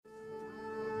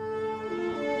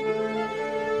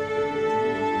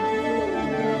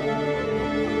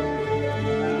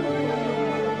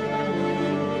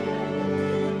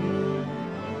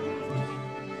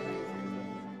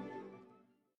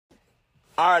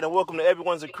right, and welcome to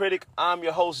Everyone's a Critic. I'm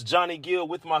your host, Johnny Gill,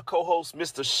 with my co-host,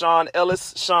 Mr. Sean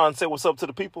Ellis. Sean, say what's up to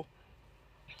the people.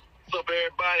 What's up,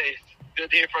 everybody?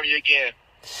 Good to hear from you again.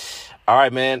 All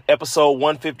right, man. Episode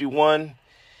 151.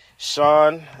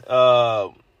 Sean,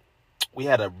 we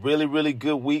had a really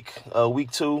good week,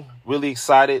 week 2. Really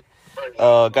excited.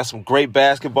 Got some great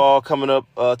basketball coming up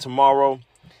tomorrow.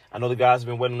 I know the guys have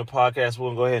been waiting on the podcast. We're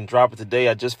going to go ahead and drop it today.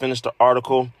 I just finished the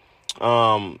article.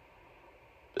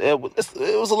 It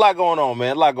was a lot going on,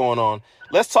 man. A lot going on.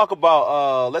 Let's talk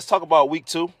about week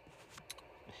 2.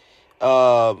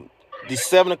 The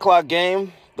 7:00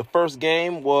 game. The first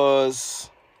game was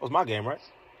my game, right?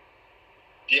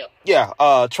 Yeah. Yeah.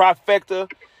 Trifecta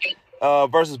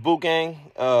versus Boot Gang.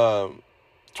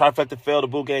 Trifecta fell to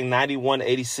Boot Gang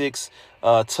 91-86.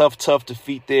 Tough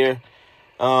defeat there.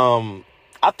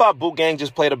 I thought Boot Gang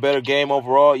just played a better game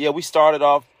overall. Yeah, we started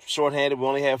off shorthanded. We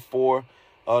only had 4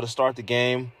 to start the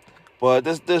game. But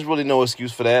there's really no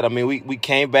excuse for that. I mean, we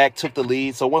came back, took the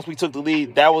lead. So once we took the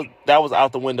lead, that was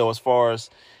out the window as far as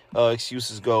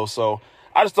excuses go. So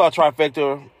I just thought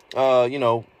Trifecta,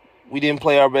 we didn't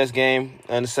play our best game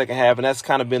in the second half, and that's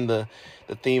kind of been the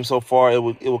theme so far. It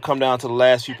will come down to the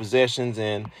last few possessions,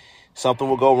 and something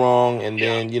will go wrong, and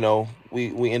then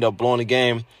we end up blowing the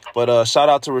game. But shout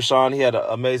out to Rashawn. He had an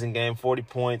amazing game, 40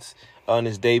 points in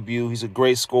his debut. He's a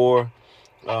great scorer.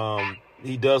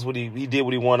 He does what he did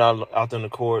what he wanted out there on the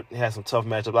court. He had some tough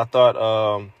matchups. I thought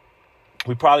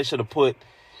we probably should have put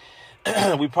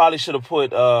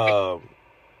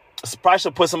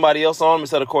somebody else on him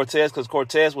instead of Cortez, because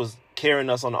Cortez was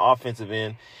carrying us on the offensive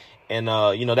end, and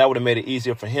that would have made it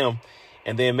easier for him.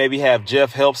 And then maybe have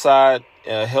Jeff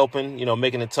helping,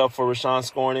 making it tough for Rashawn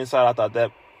scoring inside. I thought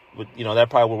that would, that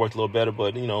probably would work a little better,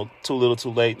 but too little,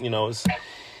 too late. It's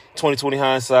 20/20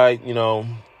 hindsight.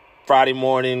 Friday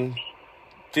morning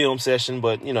film session,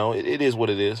 but it is what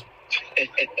it is.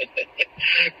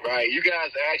 Right. You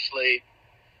guys actually,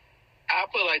 I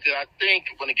put it like that. I think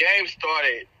when the game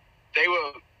started, they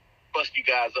were busting you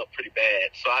guys up pretty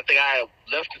bad. So I think I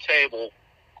left the table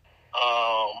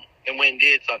and went and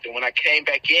did something. When I came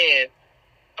back in,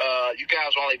 you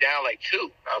guys were only down like 2.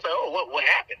 I was like, oh, what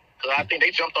happened? Because I think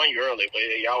they jumped on you early, but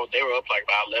they were up like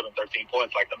about 11, 13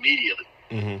 points like immediately.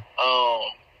 Mm-hmm.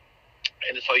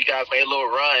 And so you guys made a little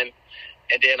run.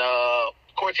 And then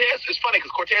Cortez, it's funny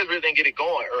because Cortez really didn't get it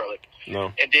going early.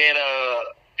 No. And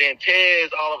then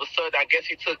Tez, all of a sudden, I guess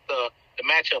he took the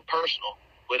matchup personal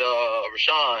with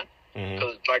Rashawn.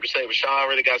 Because, like I said, Rashawn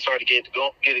really got started to get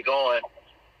it going.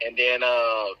 And then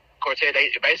Cortez,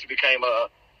 it basically became a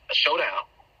showdown,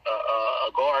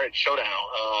 a guard showdown.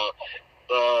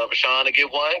 Rashawn to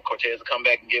get one, Cortez to come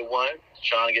back and get one,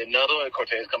 Rashawn to get another, and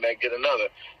Cortez come back and get another.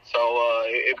 So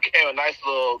it became a nice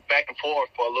little back and forth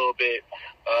for a little bit.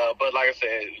 But like I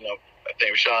said, I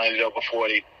think Rashawn ended up with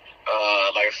 40.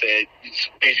 Like I said,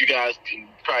 things you guys can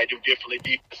probably do differently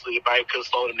defensively. If I could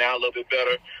slow them down a little bit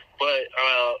better. But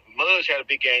Mudge had a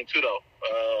big game too, though.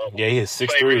 Yeah, he hit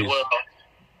 6 threes. Really well.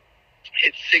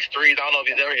 Hit 6 threes. I don't know if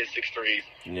he's ever hit 6 threes.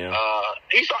 Yeah.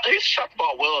 He's shot the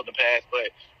ball well in the past, but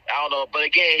I don't know. But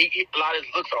again, a lot of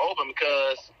his looks are open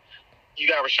because you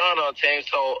got Rashawn on the team,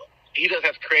 so he doesn't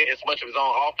have to create as much of his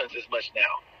own offense as much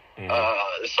now.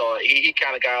 Mm-hmm. So he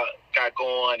kind of got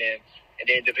going, and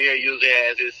then DeVere usually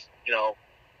has his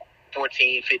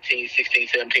 14, 15, 16,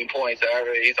 17 points.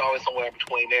 He's always somewhere in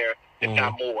between there, if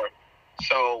not more.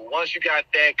 So once you got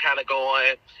that kind of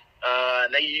going,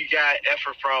 then you got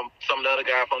effort from some of the other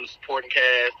guys from the supporting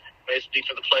cast, made some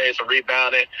defensive plays, some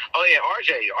rebounding. Oh yeah,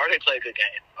 RJ played a good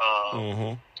game.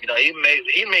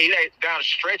 He made down the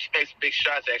stretch. He made some big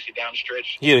shots actually down the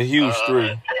stretch. He had a huge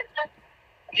 3.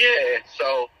 Yeah,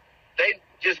 so they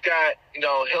just got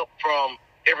help from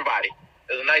everybody.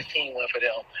 It was a nice team win for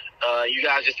them. You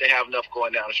guys just didn't have enough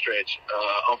going down the stretch,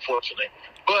 unfortunately.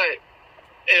 But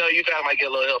you guys might get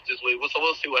a little help this week, so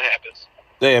we'll see what happens.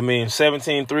 Yeah, I mean,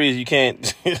 17 threes, you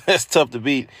can't – that's tough to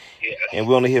beat. Yeah. And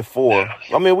we only hit 4. Yeah.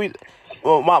 I mean,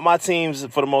 my teams,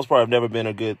 for the most part, have never been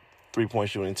a good three-point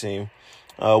shooting team.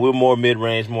 We're more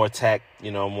mid-range, more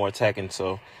attacking.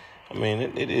 So, I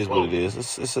mean, it is what it is.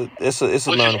 It's a learning process. Which is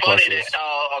funny that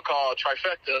I'll call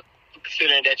Trifecta,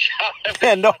 considering that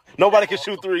yeah, nobody can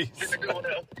shoot threes.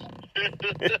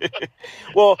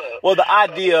 well, the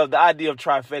idea of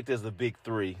Trifecta is the big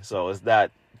 3, so it's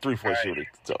not 3-point shooting.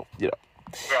 So,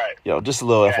 Right. Just a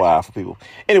little FYI for people.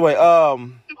 Anyway, all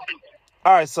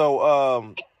right,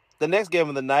 so the next game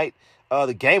of the night,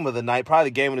 the game of the night, probably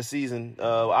the game of the season.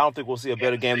 I don't think we'll see a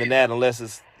better game than that unless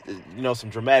it's, some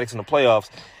dramatics in the playoffs.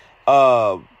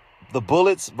 The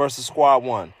Bullets versus Squad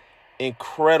 1.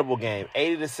 Incredible game,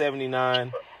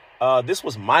 80-79. This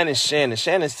was minus Shannon.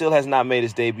 Shannon still has not made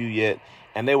his debut yet,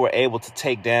 and they were able to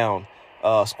take down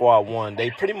Squad 1.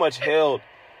 They pretty much held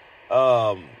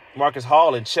Marcus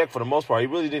Hall in check for the most part. He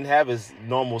really didn't have his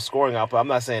normal scoring output. I'm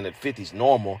not saying that 50's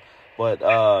normal,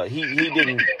 but he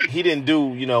didn't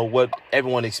do, you know, what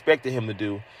everyone expected him to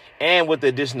do. And with the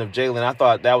addition of Jalen, I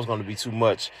thought that was going to be too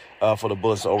much for the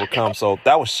Bullets to overcome. So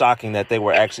that was shocking that they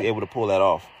were actually able to pull that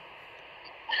off.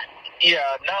 Yeah,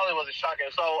 not only was it shocking.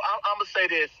 So I'm going to say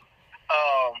this.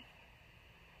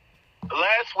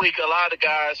 Last week, a lot of the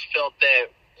guys felt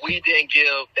that we didn't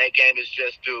give that game its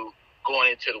just due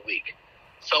going into the week.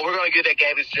 So we're going to give that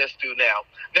game its just due now.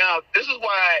 Now, this is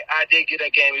why I did give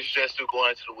that game its just due going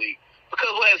into the week. Because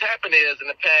what has happened is,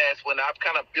 in the past, when I've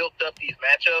kind of built up these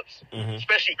matchups,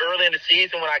 especially early in the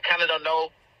season when I kind of don't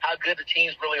know how good the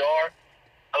teams really are,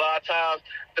 a lot of times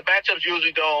the matchups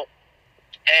usually don't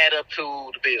add up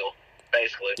to the bill,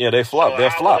 basically. Yeah, they flop. So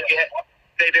They're flop.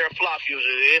 They're flops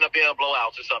usually. They end up being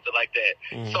blowouts or something like that.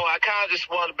 So I kind of just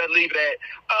want to believe that,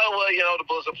 oh, well, you know, the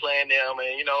Bulls are playing them,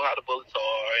 and you know how the Bullets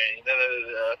are,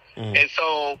 and And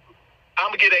so I'm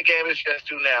going to get that game its just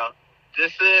due now.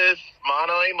 This is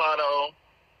mano a mano,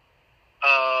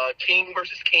 King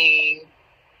versus King.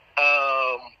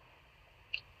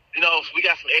 You know, we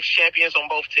got some ex-champions on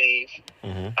both teams.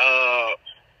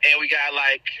 And we got,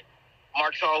 like,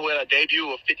 Marcus Hall with a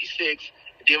debut of 56.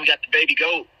 And then we got the baby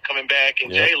GOAT coming back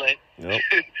and Jalen.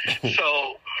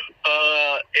 So,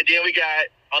 and then we got,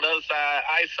 on the other side,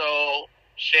 ISO,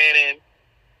 Shannon,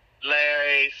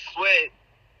 Larry, Sweat,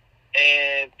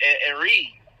 and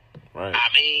Reed. Right. I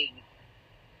mean,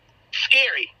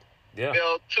 scary. Yeah. You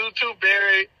know, two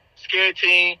very scary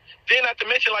team. Then not to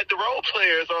mention, like, the role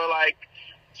players are, like,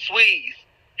 Sweeze.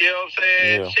 You know what I'm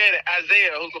saying? Yeah. Shannon,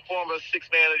 Isaiah, who's a former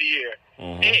 6th Man of the Year.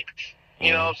 X.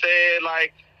 You know what I'm saying?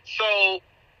 Like, so,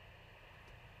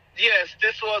 yes,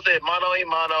 this was a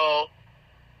mano-a-mano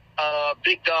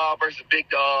big dog versus big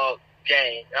dog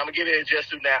game. I'm going to give it a just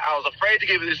due now. I was afraid to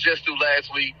give it a just due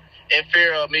last week in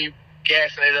fear of me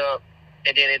gassing it up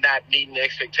and then it not meeting the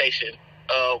expectation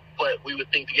of what we would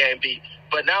think the game be.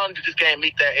 But not only did this game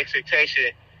meet that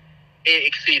expectation, it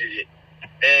exceeded it.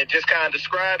 And just kind of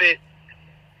describe it,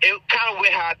 it kind of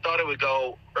went how I thought it would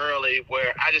go early,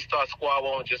 where I just thought Squad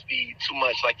 1 would just be too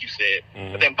much, like you said.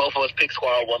 I think both of us picked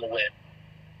Squad 1 to win.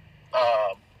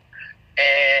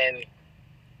 And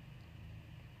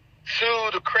to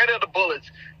the credit of the Bullets,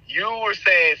 you were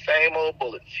saying same old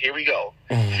Bullets. Here we go.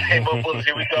 Same old Bullets.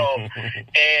 Here we go.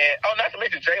 And not to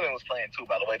mention Jalen was playing too,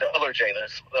 by the way. The other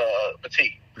Jalen's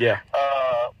Petit. Yeah.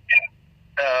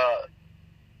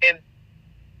 And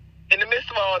in the midst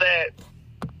of all that,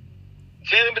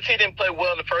 Jalen Petit didn't play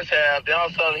well in the first half. Then all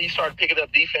of a sudden he started picking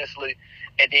up defensively,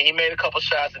 and then he made a couple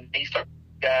shots, and he started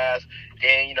guys.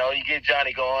 Then you get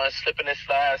Johnny going, slipping and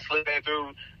slide, slipping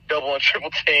through double and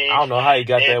triple teams. I don't know how he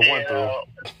got that one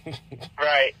through.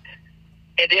 Right.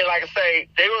 And then, like I say,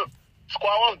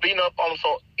 Squad 1 was beating up on him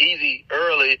so easy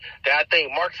early that I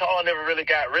think Marcus Hall never really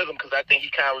got rhythm because I think he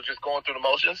kind of was just going through the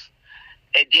motions.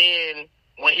 And then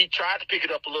when he tried to pick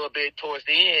it up a little bit towards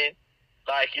the end,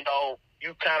 like, you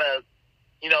kind of,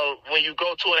 when you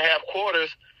go 2.5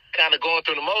 quarters, kind of going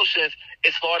through the motions,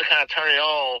 it's hard to kind of turn it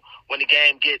on when the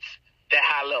game gets that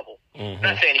high level.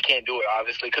 Not saying he can't do it,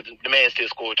 obviously, because the man still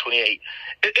scored 28.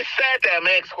 It's sad that a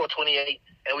man scored 28,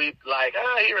 and we like,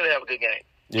 he really have a good game.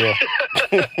 Yeah.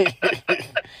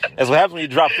 That's what happens when you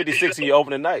drop 56 in your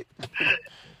opening night.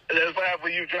 That's what happens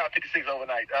when you drop 56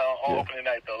 overnight, on opening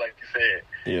night, though, like you said.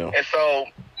 Yeah. And so,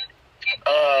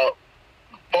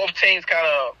 both teams kind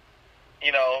of,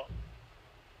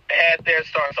 had their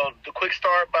start. So the quick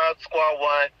start by Squad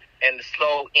 1 and the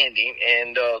slow ending,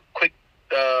 and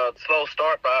slow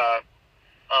start by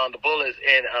the Bullets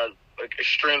and an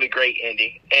extremely great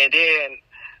ending. And then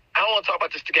I don't want to talk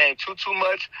about this game too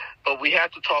much, but we have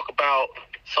to talk about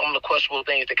some of the questionable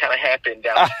things that kind of happened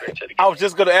down the stretch of the game. I was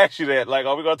just going to ask you that. Like,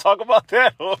 are we going to talk about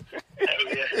that? I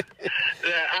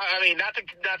mean,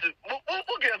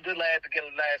 we'll get a good last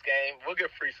game. We'll give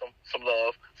Free some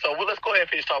love. So let's go ahead and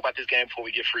finish talking about this game before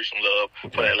we give Free some love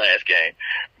for that last game.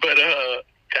 But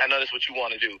I know that's what you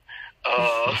want to do.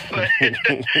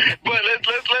 But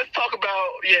let's talk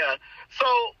about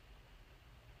So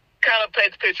kind of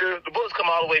paint the picture. The Bulls come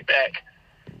all the way back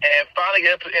and finally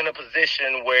get in a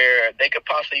position where they could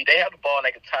they have the ball and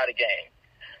they can tie the game.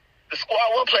 The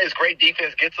Squad 1 plays great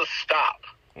defense, gets a stop.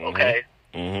 Okay.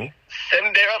 They're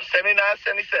up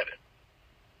 79-77.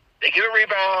 They get a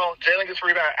rebound. Jalen gets a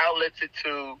rebound, outlets it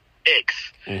to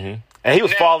X. And he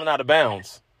was falling out of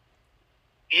bounds.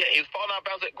 Yeah, he was falling out of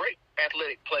bounds. Great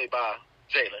athletic play by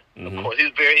Jalen. Of course,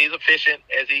 he's efficient,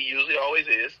 as he usually always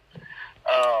is.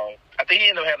 I think he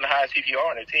ended up having the highest PPR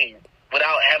on the team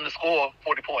without having to score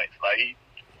 40 points. Like, he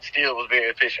still was very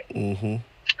efficient. Mm-hmm.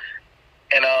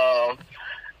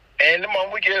 And the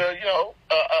moment we get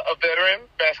a veteran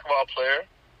basketball player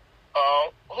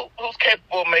who's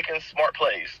capable of making smart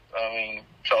plays. I mean,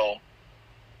 so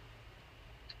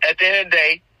at the end of the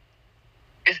day,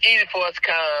 it's easy for us to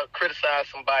kind of criticize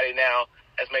somebody now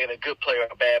as making a good play or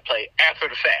a bad play after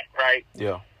the fact, right?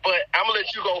 Yeah. But I'm going to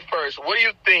let you go first. What do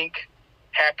you think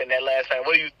happened that last time?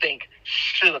 What do you think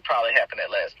should have probably happened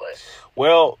that last play?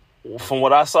 Well, from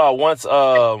what I saw, once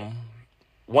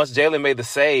Jalen made the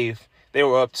save, they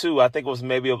were up 2. I think it was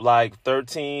maybe like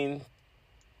 13.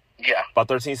 Yeah. About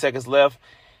 13 seconds left.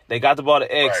 They got the ball to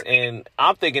X, right. and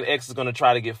I'm thinking X is going to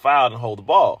try to get fouled and hold the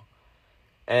ball.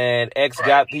 And X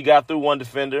right. got through one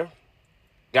defender,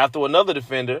 got through another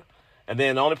defender, and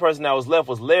then the only person that was left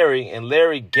was Larry, and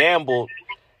Larry gambled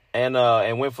and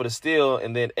went for the steal,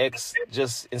 and then X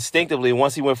just instinctively,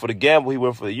 once he went for the gamble, he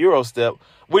went for the Euro step,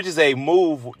 which is a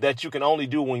move that you can only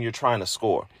do when you're trying to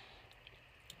score.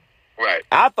 Right.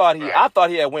 I thought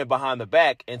he had went behind the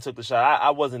back and took the shot.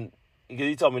 I wasn't, because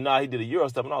he told me, he did a Euro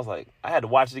step, and I was like, I had to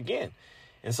watch it again.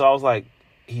 And so I was like,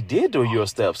 he did do a Euro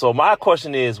step. So my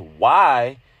question is,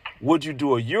 why would you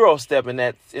do a Euro step in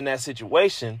that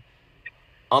situation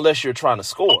unless you're trying to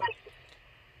score?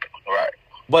 Right.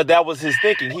 But that was his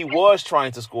thinking. He was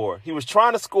trying to score. He was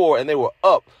trying to score, and they were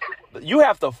up. You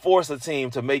have to force a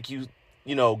team to make you,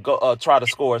 go try to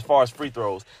score as far as free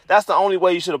throws. That's the only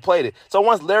way you should have played it. So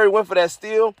once Larry went for that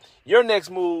steal, your next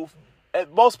move,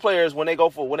 most players, when they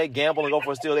gamble and go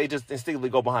for a steal, they just instinctively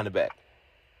go behind the back.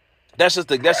 That's just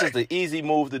the easy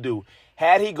move to do.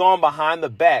 Had he gone behind the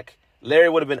back, Larry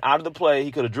would have been out of the play.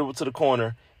 He could have dribbled to the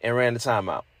corner and ran the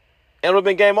timeout. And it would have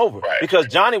been game over. Right. Because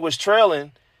Johnny was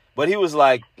trailing, but he was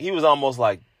almost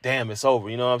like, damn, it's over.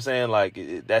 You know what I'm saying? Like,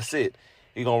 that's it.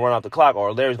 He's going to run out the clock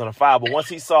or Larry's going to foul. But once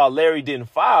he saw Larry didn't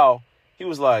foul, he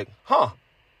was like,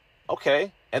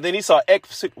 okay. And then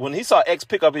when he saw X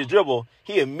pick up his dribble,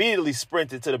 he immediately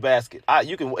sprinted to the basket.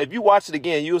 If you watch it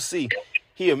again, you'll see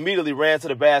he immediately ran to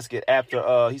the basket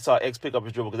after he saw X pick up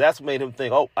his dribble, because that's what made him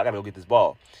think, I got to go get this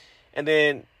ball. And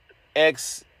then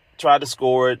X tried to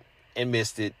score it and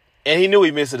missed it. And he knew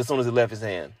he missed it as soon as it left his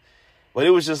hand. But it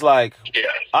was just like,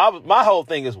 my whole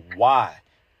thing is why.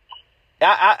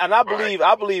 I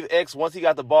believe X, once he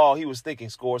got the ball, he was thinking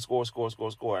score,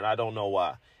 and I don't know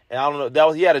why. And I don't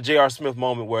know, he had a J.R. Smith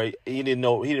moment where he didn't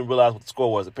realize what the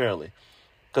score was, apparently.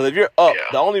 Because if you're up,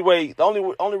 the only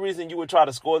reason you would try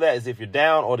to score that is if you're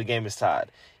down or the game is tied.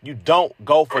 You don't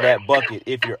go for that bucket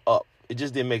if you're up. It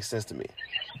just didn't make sense to me.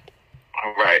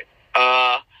 Right.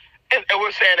 And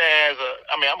we're saying that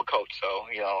I'm a coach, so,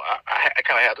 I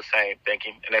kind of have the same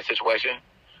thinking in that situation.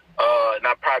 And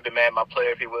I'd probably be mad at my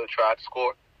player if he would have tried to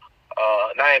score.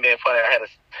 Not even being funny, I had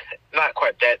not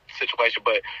quite that situation,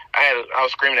 but I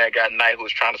was screaming at a guy tonight who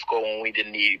was trying to score when we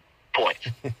didn't need points.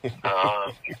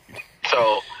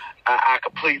 So I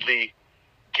completely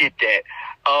get that.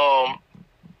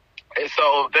 And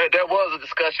so there was a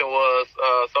discussion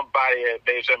somebody had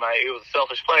made sure it was a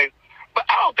selfish play, but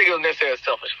I don't think it was necessarily a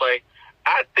selfish play.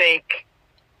 I think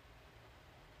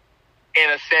in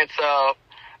a sense of,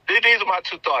 these are my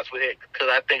two thoughts with it, because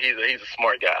I think he's a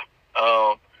smart guy.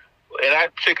 In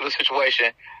that particular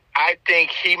situation, I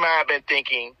think he might have been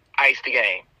thinking ice the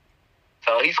game.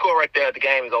 So he scored right there, the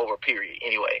game is over, period,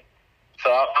 anyway.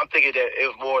 So I'm thinking that it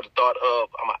was more the thought of,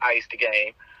 I'm going to ice the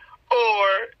game.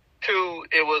 Or, two,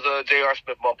 it was a J.R.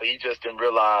 Smith bumper. He just didn't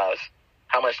realize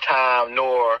how much time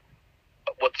nor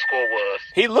what the score was.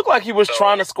 He looked like he was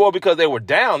trying to score because they were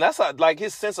down. That's like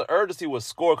his sense of urgency was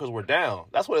score because we're down.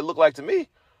 That's what it looked like to me.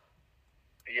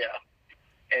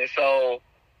 Yeah. And so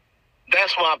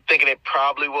that's why I'm thinking it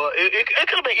probably was. It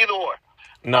could have been either or.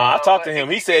 No, I talked to him.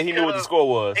 He said he knew what the score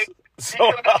was. He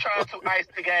could have been trying to ice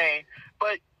the game,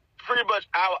 but pretty much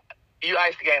you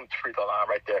ice the game at the free throw line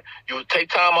right there. You would take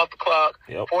time off the clock,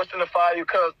 force them to foul you,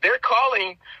 because they're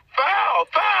calling foul.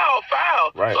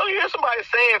 Right. So you hear somebody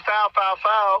saying foul,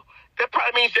 that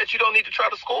probably means that you don't need to try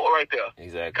to score right there.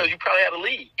 Exactly. Because you probably had a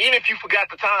lead. Even if you forgot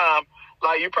the time,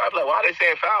 you're probably like, why are they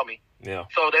saying foul me? Yeah.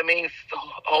 So that means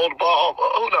hold the ball.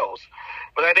 Who knows?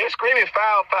 But they're screaming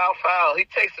foul. He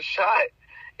takes a shot,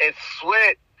 and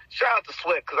Sweat, shout out to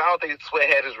Sweat, because I don't think Sweat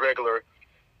had his regular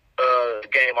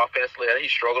game offensively. He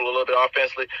struggled a little bit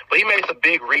offensively, but he made some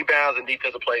big rebounds and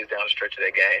defensive plays down the stretch of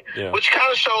that game, which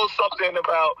kind of shows something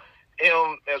about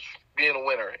him as being a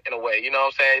winner in a way. You know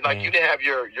what I'm saying? Like, you didn't have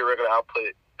your regular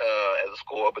output as a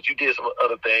scorer, but you did some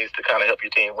other things to kind of help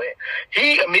your team win.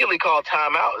 He immediately called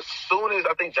timeout as soon as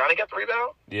I think Johnny got the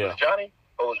rebound. Yeah. Was it Johnny?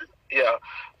 Yeah.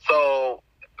 So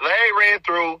Larry ran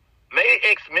through, made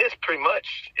X miss pretty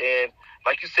much, and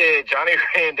like you said, Johnny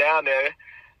ran down there,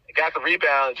 got the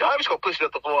rebound. Johnny was gonna push it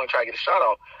up the floor and try to get a shot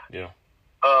off. Yeah.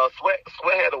 Sweat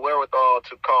had the wherewithal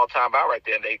to call timeout right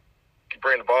there, and they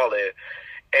bring the ball in.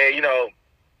 And you know,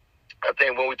 I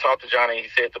think when we talked to Johnny, he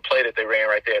said the play that they ran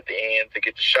right there at the end to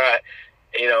get the shot.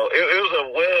 You know, it was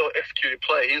a well-executed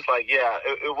play. He's like, yeah,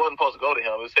 it wasn't supposed to go to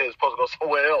him. It said it was supposed to go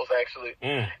somewhere else, actually.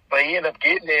 But he ended up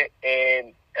getting it,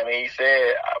 and, I mean, he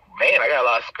said, man, I got a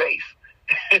lot of space.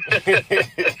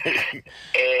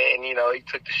 And, you know, he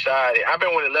took the shot. I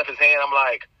remember when it left his hand, I'm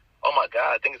like, oh, my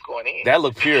God, I think it's going in. That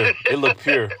looked pure. It looked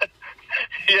pure.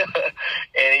 Yeah.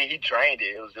 And he drained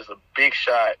it. It was just a big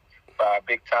shot by a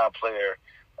big-time player.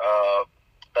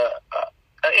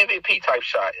 An MVP-type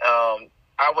shot.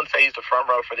 I wouldn't say he's the front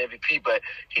runner for the MVP, but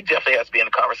he definitely has to be in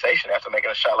the conversation after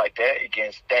making a shot like that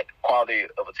against that quality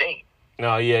of a team.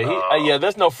 No, yeah,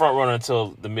 there's no front runner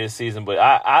until the midseason. But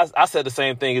I said the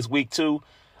same thing. It's week 2.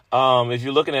 If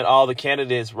you're looking at all the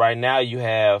candidates right now, you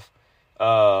have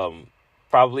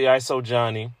probably ISO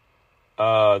Johnny.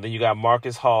 Then you got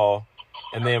Marcus Hall,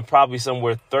 and then probably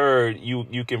somewhere third,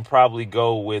 you can probably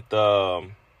go with Eddie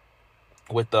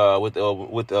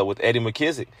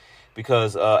McKissick.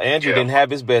 Because Andrew didn't have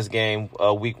his best game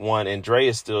week 1, and Dre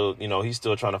is still, you know, he's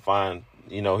still trying to find,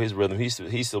 you know, his rhythm. He's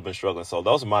still been struggling. So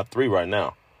those are my 3 right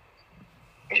now.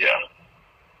 Yeah.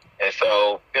 And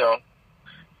so, you know,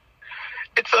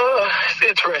 it's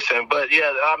interesting. But,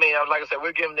 yeah, I mean, like I said,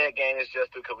 we're giving that game it's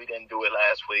just because we didn't do it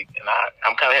last week. And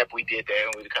I'm kind of happy we did that,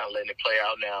 and we're kind of letting it play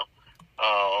out now.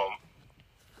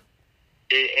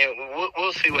 And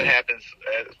we'll see what happens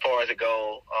as far as it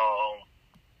goes.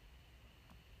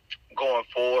 Going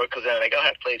forward, because then they're going to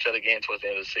have to play each other again towards the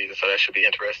end of the season, so that should be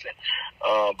interesting.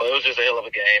 But it was just a hell of a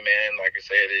game, man. Like I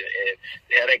said,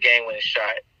 they had that game-winning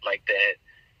shot like that,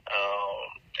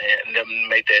 and then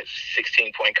make that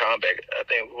 16-point comeback. I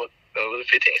think it was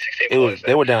 15, 16 points.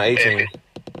 They were down 18.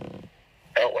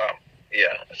 Oh, wow.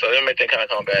 Yeah. So they make that kind of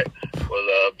comeback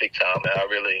was big time, man. I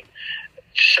really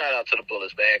shout out to the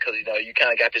Bullets, man, because, you know, you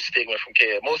kind of got this stigma from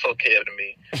Kev, more so Kev to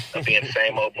me, of being the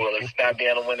same old Bullets, not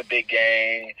being able to win a big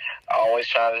game, always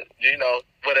trying to, you know,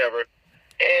 whatever.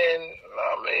 And,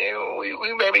 I mean,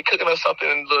 we may be cooking up something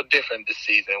a little different this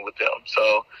season with them.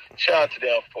 So, shout out to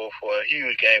them for a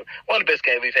huge game. One of the best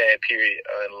games we've had, period,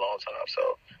 in a long time.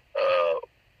 So,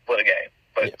 what a game.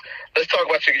 But let's talk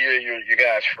about your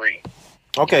guys, Free.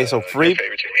 Okay, so Free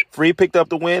picked up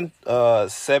the win,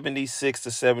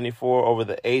 76-74 over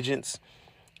the Agents.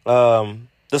 The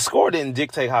score didn't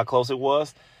dictate how close it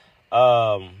was.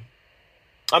 I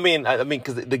mean,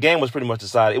 because the game was pretty much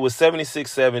decided. It was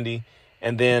 76-70,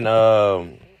 and then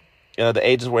the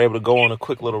Agents were able to go on a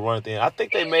quick little run at the end. I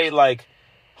think they made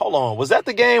hold on, was that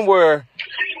the game where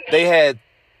they had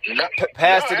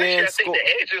passed it in? I think the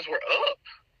Agents were up,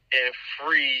 and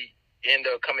Free end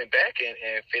up coming back and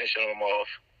finishing them off.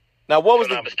 Now, what was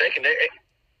if I'm not mistaken?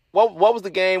 What was the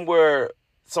game where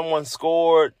someone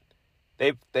scored?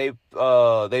 They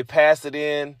passed it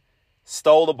in,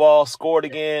 stole the ball, scored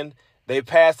again. They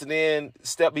passed it in.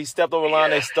 He stepped over the line.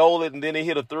 They stole it, and then they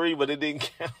hit a 3, but it didn't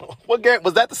count. What game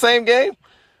was that? The same game?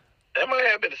 That might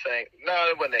have been the same. No,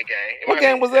 it wasn't that game. What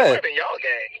game was that? It might have been y'all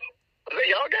game. Was that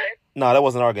y'all game? No, that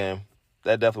wasn't our game.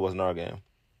 That definitely wasn't our game.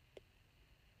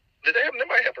 Did they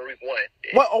might have for week 1.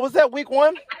 What? Oh, was that week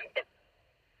 1?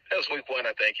 That was week 1,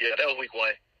 I think. Yeah, that was week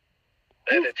 1.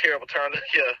 They had that terrible turn.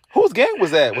 Yeah. Whose game was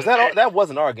that? That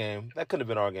wasn't our game. That couldn't have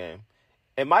been our game.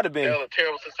 It might have been. That was a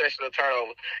terrible succession of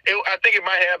turnovers. I think it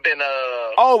might have been.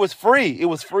 Oh, it was Free. It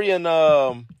was Free and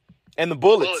the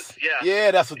Bullets. Yeah.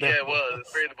 Yeah, that's what that. Yeah, it was.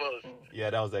 Free and the Bullets.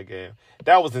 Yeah, that was that game.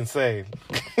 That was insane.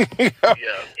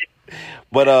 Yeah.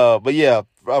 But yeah,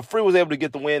 Free was able to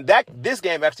get the win. This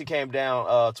game actually came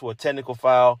down to a technical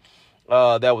foul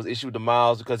that was issued to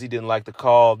Miles because he didn't like the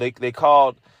call. They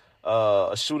called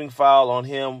a shooting foul on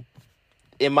him.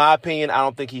 In my opinion, I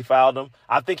don't think he fouled him.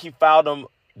 I think he fouled him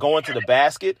going to the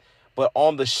basket, but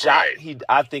on the shot,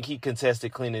 I think he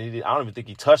contested clean, and I don't even think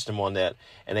he touched him on that,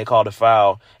 and they called a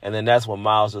foul, and then that's when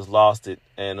Miles just lost it.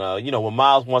 And, when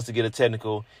Miles wants to get a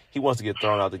technical, he wants to get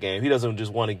thrown out the game. He doesn't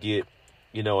just want to get,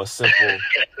 a simple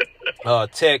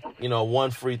tech,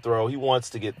 one free throw. He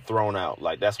wants to get thrown out.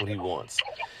 Like, that's what he wants.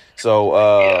 So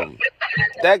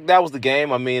that was the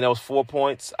game. I mean, that was 4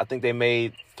 points. I think they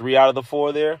made 3 out of the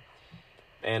 4 there.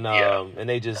 And and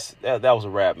they just that was a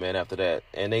wrap, man. After that,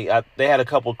 and they had a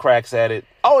couple cracks at it.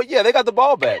 Oh yeah, they got the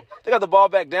ball back. They got the ball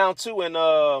back down too. And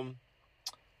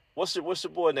what's your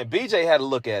boy name? BJ had a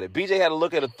look at it. BJ had a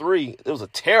look at a 3. It was a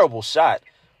terrible shot,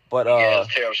 but it was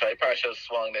a terrible shot. He probably should have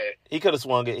swung that. He could have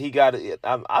swung it. He got it.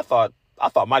 I thought I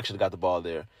thought Mike should have got the ball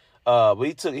there. But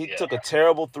he took a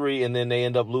terrible 3, and then they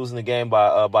end up losing the game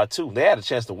by 2. They had a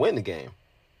chance to win the game.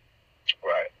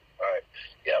 Right.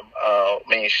 Yeah.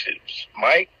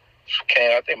 Mike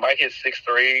came. I think Mike hit 6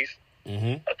 threes.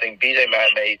 Mm-hmm. I think BJ might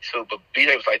have made 2, but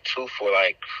BJ was like 2 for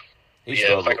like.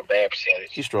 It was like a bad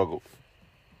percentage. He struggled.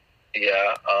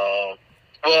 Yeah.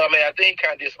 Well, I think he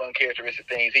kind of did some uncharacteristic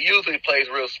things. He usually plays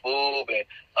real smooth and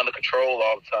under control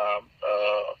all the time.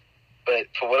 But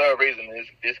for whatever reason,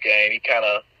 this game, he kind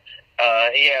of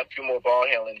he had a few more ball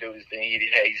handling duties than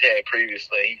he's had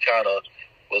previously. He kind of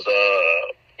was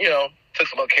took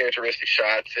some uncharacteristic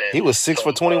shots. And he was 6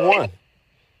 for 21.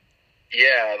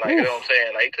 Yeah, you know what I'm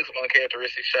saying? Like, he took some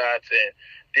uncharacteristic shots and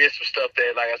did some stuff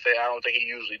that, like I said, I don't think he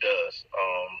usually does.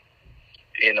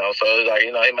 So it's like,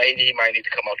 he might need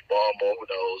to come off the ball more with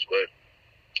those. But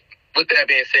with that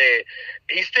being said,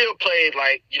 he still played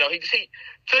he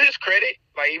to his credit,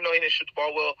 even though he didn't shoot the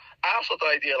ball well, I also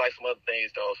thought he did some other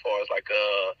things though, as far as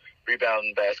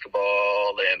rebounding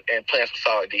basketball and playing some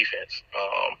solid defense.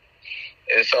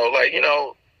 And so I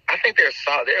think they're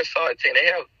solid. They're a solid team. They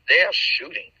have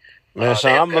shooting. Man,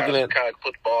 Sean, I'm looking at kind of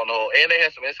put the ball in the hole, and they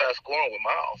have some inside scoring with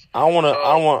Miles. I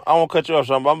want to cut you off,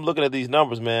 Sean, but I'm looking at these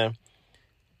numbers, man.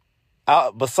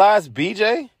 Besides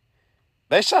BJ,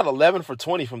 they shot 11 for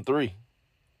 20 from 3.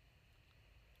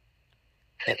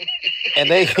 And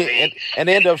they and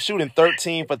they end up shooting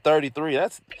 13 for 33.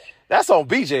 That's on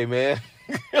BJ, man.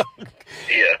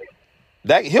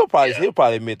 Yeah. He'll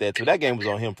probably admit that too. That game was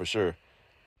on him for sure.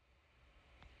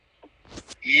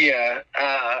 Yeah,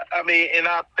 and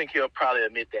I think he'll probably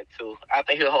admit that too. I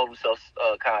think he'll hold himself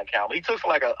kind of accountable. He took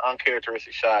some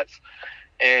uncharacteristic shots,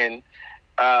 and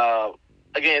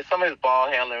again, some of his ball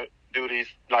handling duties,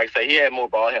 like I say, he had more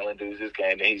ball handling duties this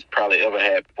game than he's probably ever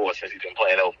had before since he's been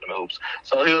playing open hoops.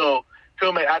 So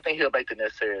I think he'll make the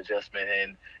necessary adjustment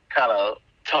and kind of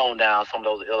tone down some of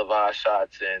those ill-advised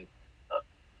shots and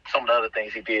some of the other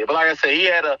things he did. But like I said, he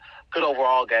had a good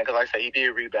overall game because, like I said, he did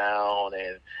rebound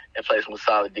and play some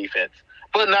solid defense.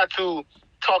 But not to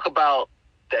talk about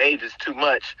the ages too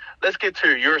much, let's get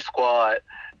to your squad,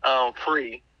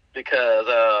 Free, because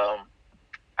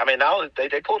not only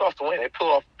they pulled off the win, they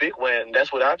pulled off a big win.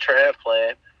 That's without Trav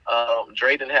playing.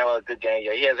 Dre didn't have a good game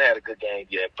yet. He hasn't had a good game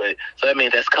yet, so that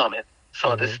means that's coming.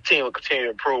 So this team will continue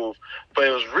to improve. But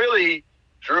it was really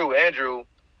Andrew,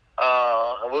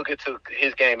 and we'll get to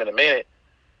his game in a minute.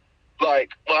 I'm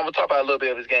going to talk about a little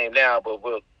bit of his game now, but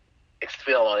we'll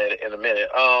expound on that in a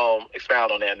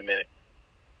minute.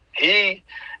 He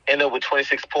ended up with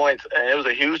 26 points, and it was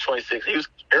a huge 26. He was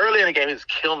early in the game. He was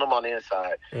killing them on the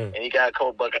inside, and he got a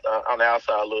couple buckets on the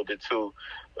outside a little bit too.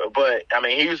 But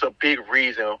he was a big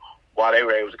reason why they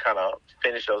were able to kind of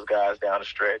finish those guys down the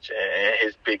stretch and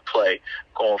his big play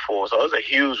going forward. So it was a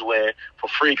huge win for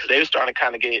Free because they were starting to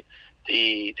kind of get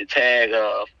the tag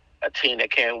of a team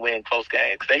that can win close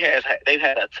games. They've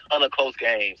had a ton of close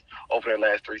games over their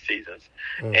last 3 seasons,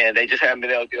 and they just haven't been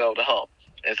able to get over the hump.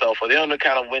 And so for them to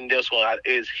kind of win this one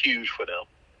is huge for them.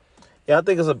 Yeah, I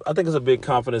think it's a big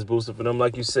confidence booster for them.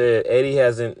 Like you said,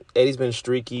 Eddie's been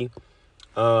streaky.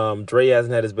 Dre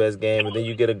hasn't had his best game, and then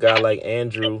you get a guy like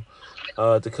Andrew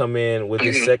to come in with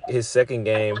his second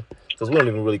game, because we don't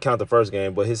even really count the first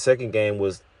game, but his second game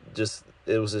was just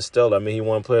stellar. He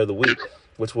won Player of the Week,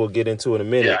 which we'll get into in a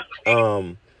minute.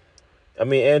 Yeah.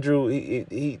 Andrew,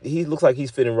 he looks like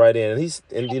he's fitting right in,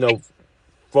 and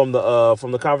from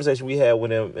the conversation we had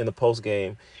with him in the post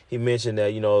game, he mentioned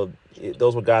that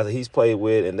those were guys that he's played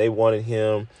with and they wanted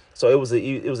him, so it was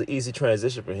an easy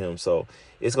transition for him. So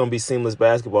it's gonna be seamless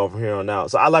basketball from here on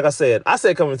out. So I said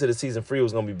coming into the season, Free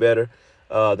was gonna be better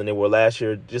than they were last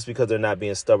year, just because they're not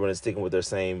being stubborn and sticking with their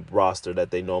same roster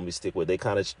that they normally stick with. They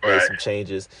kind of made some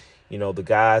changes. The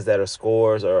guys that are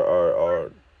scorers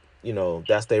are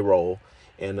that's their role.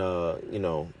 And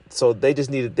so they just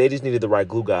needed the right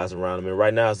glue guys around them. And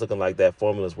right now it's looking like that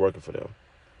formula is working for them.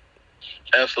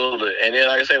 Absolutely. And then,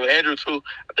 like I said, with Andrew too,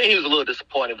 I think he was a little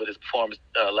disappointed with his performance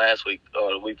last week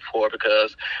or the week before,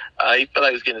 because he felt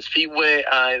like he was getting his feet wet.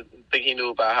 I think he knew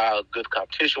about how good the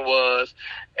competition was,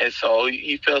 and so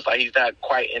he feels like he's not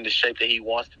quite in the shape that he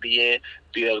wants to be in,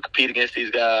 be able to compete against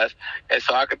these guys. And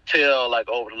so I could tell,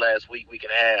 over the last week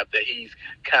and a half, that he's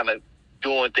kind of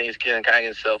doing things, getting kind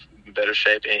of himself in better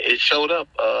shape, and it showed up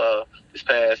this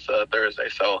past Thursday.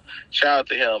 So shout out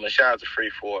to him and shout out to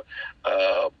Free for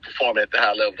performing at the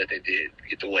high level that they did to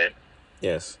get the win.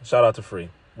 Yes, shout out to Free.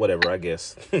 Whatever, I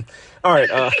guess. All right,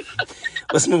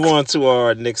 let's move on to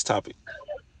our next topic.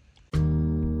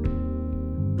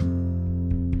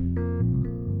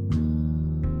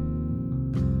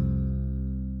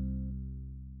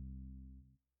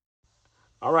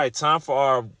 All right, time for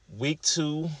our week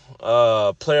 2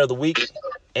 player of the week.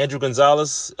 Andrew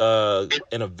Gonzalez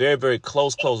in a very, very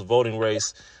close voting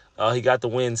race. He got the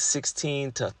win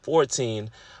 16-14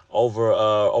 over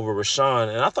Rashawn.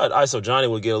 And I thought ISO Johnny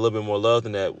would get a little bit more love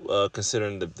than that,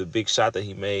 considering the big shot that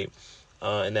he made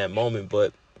in that moment.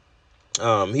 But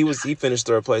he finished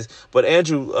third place. But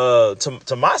Andrew,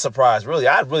 to my surprise, really,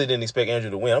 I really didn't expect Andrew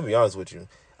to win. I'll be honest with you.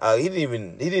 He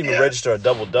didn't even register a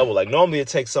double. Like normally it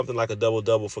takes something like a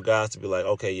double for guys to be like,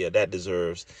 okay, yeah, that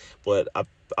deserves. But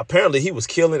apparently he was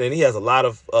killing, and he has a lot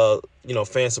of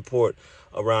fan support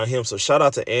around him. So shout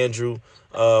out to Andrew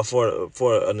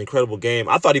for an incredible game.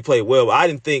 I thought he played well, but I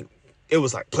didn't think it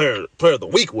was like player of the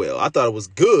week well. I thought it was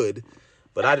good,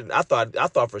 but I didn't. I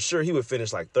thought for sure he would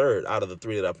finish like third out of the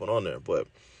 3 that I put on there. But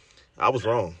I was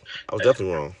wrong. I was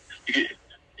definitely wrong.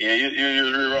 Yeah,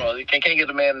 you're wrong. You can't give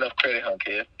the man enough credit, huh,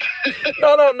 kid?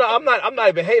 No. I'm not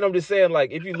even hating. I'm just saying, like,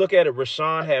 if you look at it,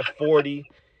 Rashawn had 40.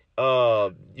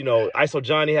 ISO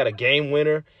Johnny had a game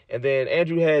winner, and then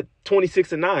Andrew had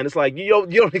 26 and 9. It's like you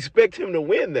don't expect him to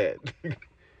win that.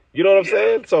 You know what I'm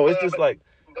saying? So it's just like.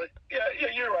 But yeah,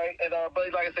 you're right. And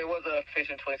but like I said, it was an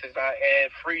efficient 26-9,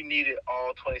 and Free needed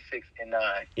all 26 and 9.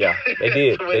 Yeah, they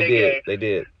did. They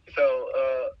did. So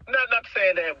not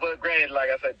saying that, but granted,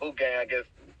 like I said, boot game, I guess.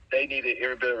 They needed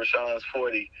every bit of Rashawn's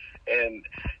 40, and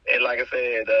like I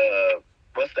said,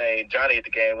 what's the name? Johnny hit the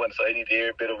game winner, so they needed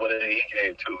every bit of what he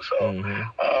gave too. So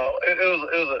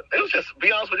it was just, to be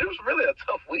honest with you, it was really a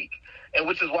tough week, and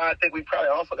which is why I think we probably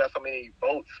also got so many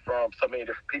votes from so many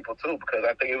different people too, because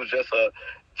I think it was just a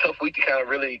tough week to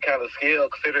really scale,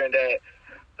 considering that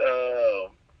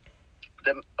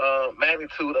the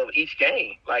magnitude of each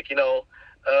game,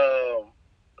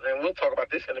 and we'll talk about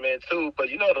this in a minute too, but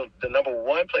the number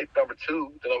 1 played number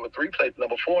 2, the number 3 played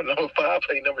number 4, and the number 5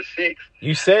 played number 6.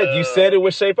 You said it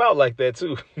would shape out like that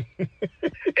too. and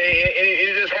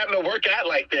it just happened to work out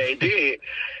like that. It did.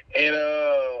 And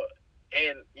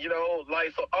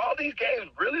so all these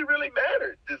games really, really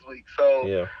mattered this week. So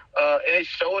yeah. And it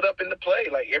showed up in the play.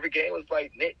 Like every game was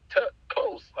like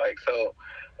close.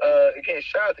 Again,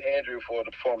 shout out to Andrew for the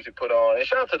performance he put on, and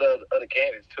shout out to the other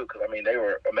candidates too, because they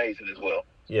were amazing as well.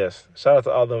 Yes, shout out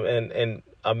to all of them. And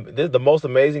this is the most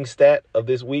amazing stat of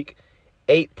this week: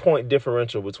 8-point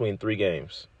differential between 3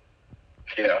 games.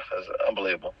 Yeah, that's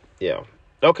unbelievable. Yeah.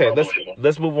 Okay,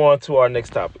 let's move on to our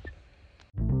next topic.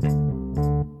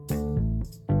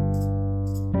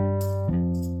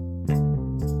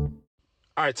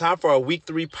 All right, time for our week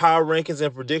 3 power rankings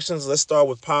and predictions. Let's start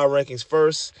with power rankings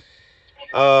first.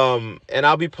 And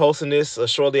I'll be posting this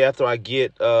shortly after I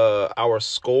get our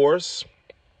scores.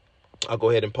 I'll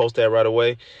go ahead and post that right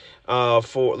away.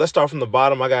 Let's start from the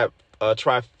bottom. I got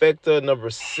trifecta number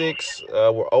 6.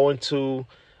 We're 0-2.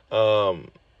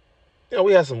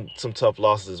 We had some tough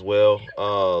losses as well.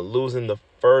 Losing the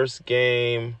first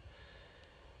game.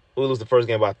 We lose the first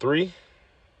game by 3.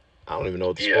 I don't even know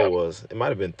what the score was. It might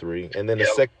have been 3. And then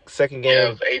the second game.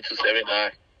 Yeah, it was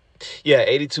 82-79. Yeah,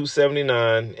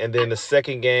 82-79. And then the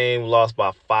second game lost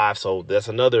by 5. So that's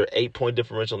another 8-point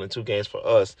differential in 2 games for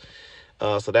us.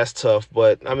 So that's tough.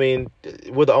 But,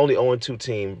 we're the only 0-2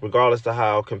 team. Regardless of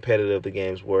how competitive the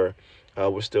games were,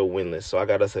 we're still winless. So I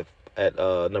got us at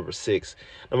number 6.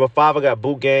 Number 5, I got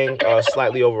Boot Gang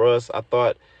slightly over us. I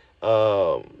thought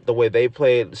the way they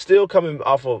played, still coming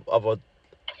off of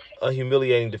a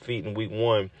humiliating defeat in week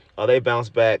 1. They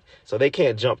bounced back, so they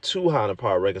can't jump too high on the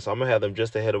power ranking. So I'm going to have them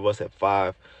just ahead of us at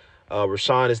 5.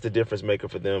 Rashawn is the difference maker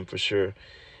for them for sure.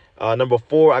 Number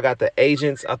 4, I got the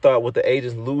Agents. I thought with the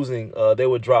Agents losing, they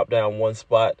would drop down 1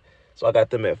 spot. So I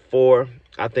got them at 4.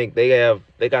 I think they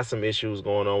got some issues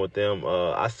going on with them.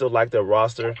 I still like their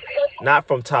roster. Not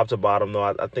from top to bottom,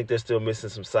 though. I think they're still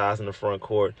missing some size in the front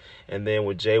court. And then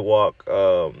with Jaywalk,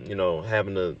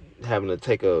 having to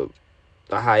take a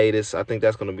hiatus, I think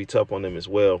that's going to be tough on them as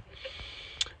well.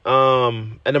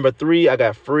 At number 3, I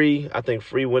got Free. I think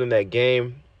Free winning that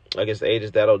game against the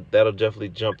Agents, that'll definitely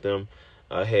jump them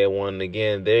ahead 1. And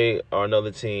again, they are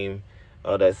another team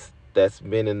that's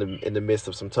been in the midst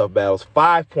of some tough battles.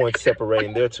 5 points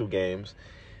separating their 2 games.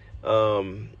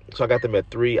 So I got them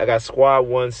at 3. I got Squad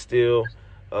 1 still.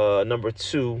 Number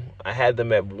 2, I had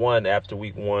them at 1 after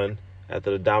week 1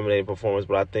 after the dominating performance,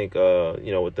 but I think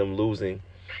with them losing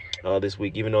this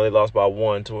week, even though they lost by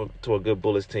 1 to a good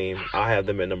Bullets team, I have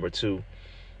them at number 2.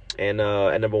 And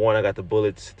at number 1, I got the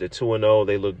Bullets. They're 2-0.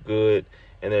 They look good,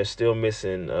 and they're still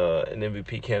missing an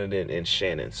MVP candidate in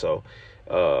Shannon. So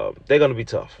they're going to be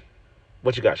tough.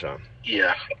 What you got, Sean?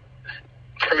 Yeah.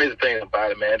 Crazy thing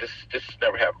about it, man. This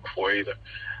never happened before either.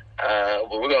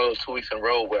 We're going to lose 2 weeks in a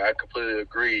row where I completely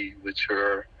agree with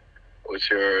with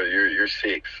your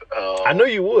 6. I knew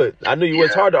you would.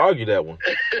 It's hard to argue that one.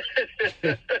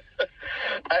 And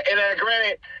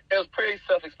granted, it was pretty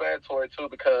self-explanatory too,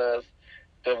 because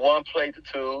the 1 played the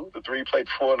 2, the 3 played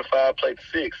the 4, and the 5 played the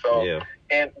 6. So, yeah.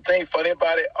 And the thing funny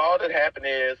about it, all that happened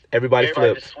is everybody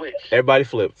flipped. Switched. Everybody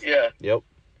flipped. Yeah. Yep.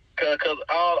 Because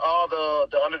all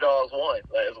the underdogs won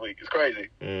last week. It's crazy.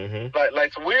 Mm-hmm.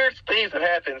 Like some weird things have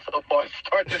happened so far to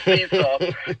start the season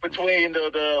between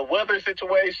the weather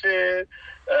situation,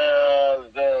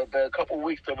 the couple of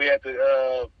weeks that we had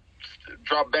to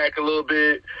drop back a little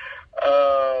bit.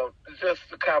 Just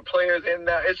the kind of players in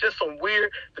now. It's just some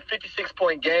weird, the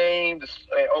 56-point game, the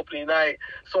opening night,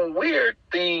 some weird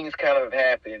things kind of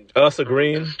happened. Us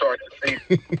agreeing. To start the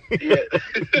season. Yeah.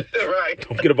 Right.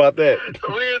 Don't forget about that.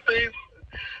 Some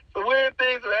weird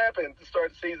things have happened to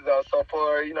start the season out. So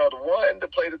for, the 1 to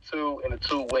play the 2 and the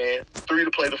 2 win, 3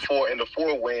 to play the 4 and the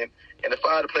 4 win, and the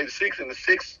 5 to play the 6 and the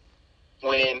 6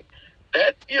 win,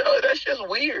 that's just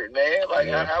weird, man. Like,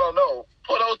 I don't know.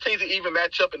 For those teams to even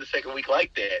match up in the second week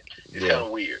like that, it's kind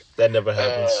of weird. That never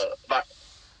happens. That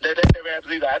never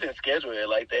happens either. I didn't schedule it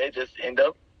like that. It just end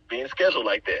up being scheduled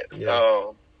like that. Yeah.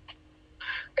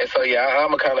 And so, I'm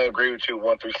going to kind of agree with you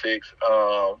 1 through 6.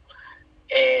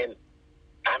 And,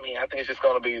 I mean, I think it's just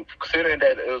going to be, considering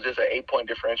that it was just an 8-point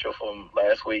differential from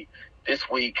last week, this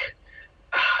week,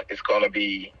 it's going to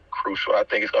be crucial. I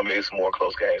think it's going to be some more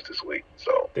close games this week.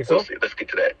 So, we'll see. Let's get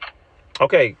to that.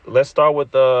 Okay, let's start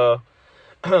with the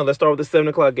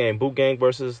 7:00 game. Boot Gang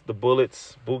versus the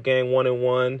Bullets. Boot Gang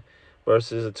 1-1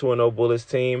 versus a 2-0 Bullets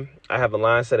team. I have the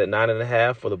line set at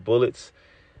 9.5 for the Bullets.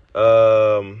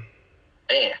 Man.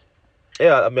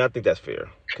 Yeah, I mean, I think that's fair.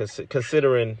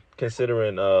 Considering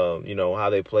how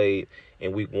they played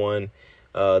in week 1,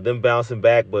 them bouncing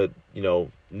back, but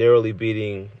narrowly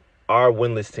beating our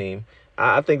winless team.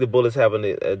 I think the Bullets have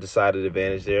a decided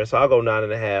advantage there, so I'll go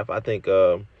 9.5. I think,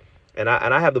 and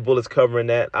I have the Bullets covering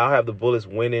that. I'll have the Bullets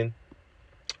winning.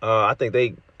 I think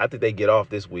they get off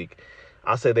this week.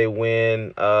 I'll say they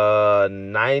win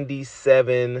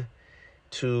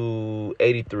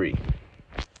 97-83.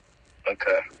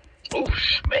 Okay. Oh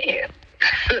man.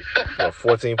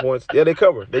 14 points. Yeah, they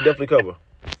cover. They definitely cover.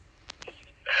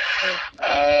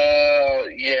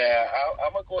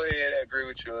 I'm gonna go ahead and agree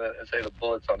with you and say the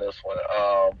Bullets on this one.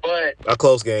 But a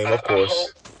close game, of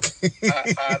course.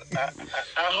 I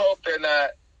hope they're not,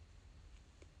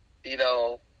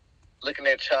 looking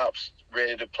at chops,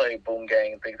 ready to play Boom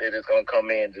Gang, and think they're just gonna come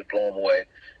in and just blow them away,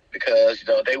 because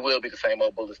they will be the same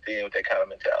old Bullets team with that kind of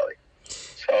mentality.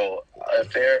 So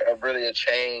if they're really a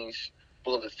changed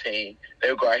Bullets team,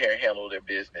 they'll go out here and handle their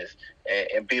business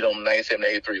and beat them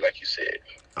 97-83, like you said.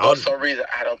 For some reason,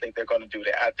 I don't think they're going to do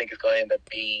that. I think it's going to end up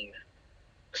being,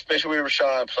 especially with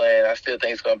Rashawn playing, I still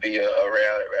think it's going to be a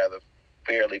rather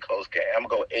fairly close game. I'm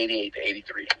going to go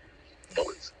 88-83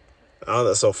 Bullets.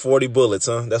 Oh, so 40 bullets,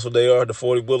 huh? That's what they are, the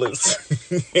 40 bullets.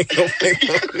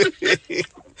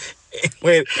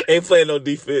 ain't playing no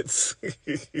defense.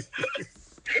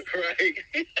 Right.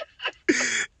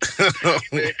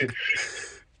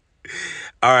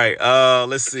 All right,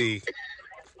 let's see.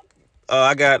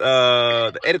 I got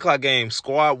the 8:00 game,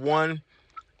 Squad 1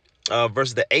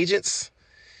 versus the Agents.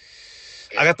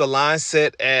 I got the line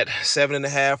set at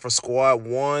 7.5 for Squad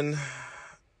 1.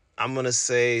 I'm going to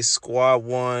say Squad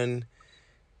 1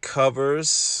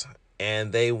 covers,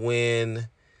 and they win,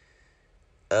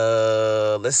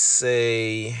 let's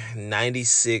say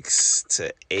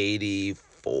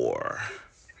 96-84.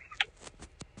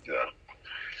 Yeah.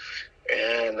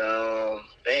 And,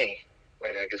 dang.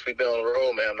 Man, I guess we've been on the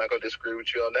road, man. I'm not going to disagree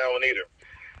with you on that one either.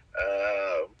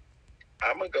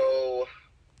 I'm going to go...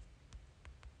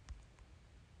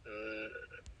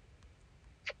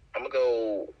 I'm going to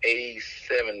go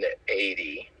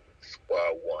 87-80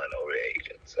 Squad 1 over the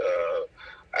Agents.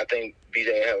 I think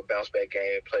BJ have a bounce-back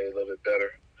game, play a little bit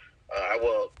better. I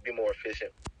will be more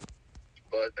efficient.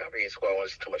 But, I mean, Squad 1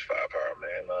 is too much firepower,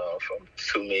 man, from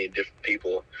too many different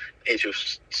people. Hit you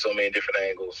so many different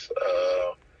angles.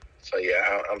 So,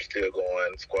 yeah, I'm still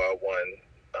going Squad 1,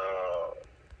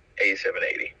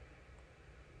 87-80.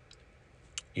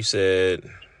 You said,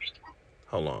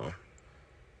 hold on,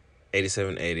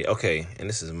 87-80. Okay, and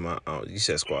this is my. Oh, you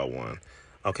said Squad 1.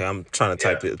 Okay, I'm trying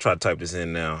to type this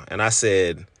in now. And I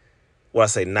said, what I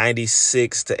say,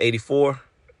 96-84.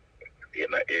 Yeah,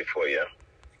 84. Yeah.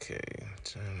 Okay,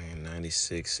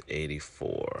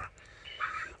 96-84.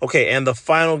 Okay, and the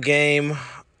final game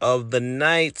of the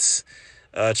night,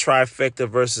 Trifecta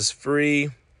versus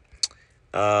Free.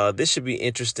 This should be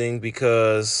interesting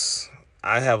because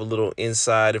I have a little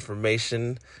inside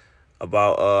information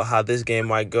about how this game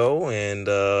might go, and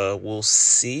we'll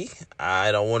see.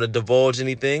 I don't want to divulge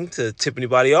anything to tip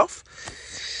anybody off,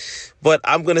 but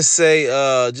I'm gonna say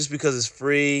just because it's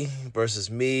free versus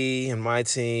me and my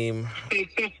team.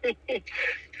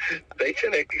 They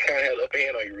tend to kind of have an upper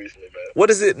hand on you recently, man. What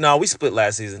is it? No, we split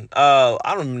last season. I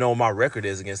don't even know what my record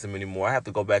is against them anymore. I have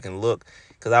to go back and look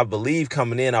because I believe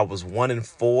coming in I was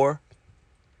 1-4, or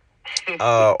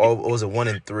was it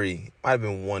 1-3? Might have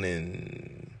been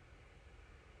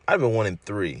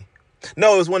 1-3.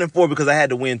 No, it was 1-4 because I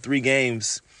had to win 3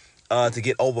 games to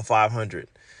get over 500.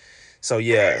 So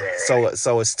yeah, Right.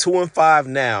 so it's 2-5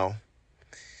 now.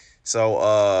 So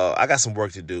I got some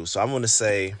work to do. So I'm gonna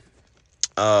say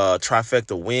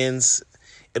trifecta wins.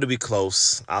 It'll be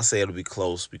close. I'll say it'll be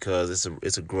close because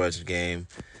it's a grudge game.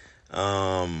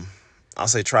 I'll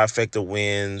say trifecta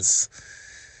wins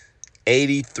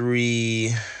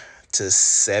 83-77.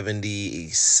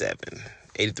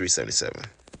 83-77.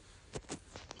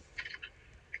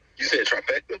 You said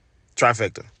trifecta?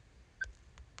 Trifecta.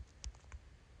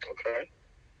 Okay.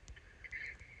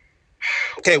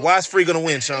 Okay, why is Free gonna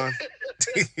win, Sean?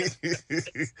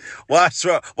 Why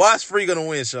is Free gonna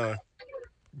win, Sean?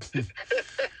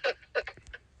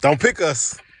 Don't pick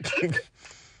us.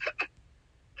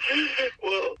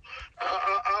 Well,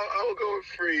 I will go with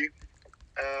Free.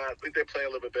 I think they're playing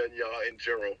a little bit better than y'all in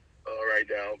general right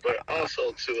now. But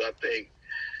also, too, I think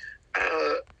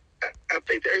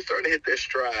they're starting to hit their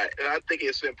stride. And I think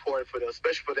it's important for them,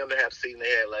 especially for them to have the season they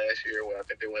had last year where I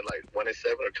think they went like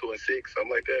 1-7 or 2-6,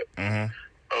 something like that. Mm-hmm.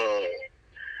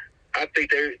 I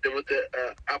think there was the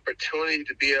opportunity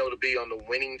to be able to be on the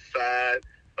winning side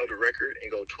of the record and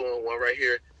go 2-1 right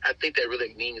here. I think that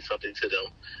really means something to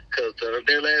them because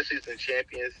their last season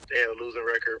champions, they had a losing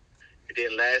record. And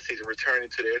then last season, returning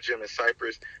to their gym in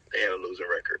Cyprus, they had a losing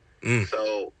record.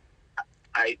 So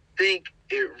I think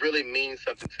it really means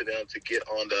something to them to get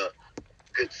on the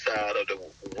good side of the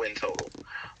win total.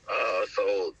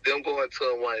 So them going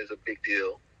 2-1 is a big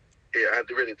deal. Yeah, I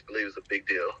really believe it's a big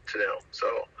deal to them.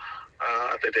 So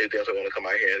I think they definitely want to come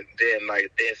out here. And then, like,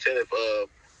 the incentive of,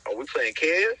 are we playing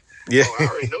Kev? Yeah. I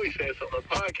already know he's saying something on the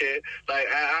podcast. Like,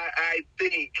 I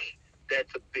think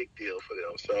that's a big deal for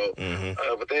them. So,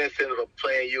 with the incentive of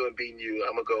playing you and beating you,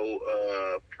 I'm going to go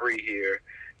Free here.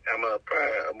 I'm going to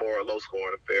probably a more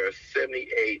low-scoring affair,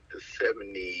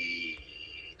 78-73.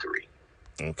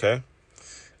 Okay.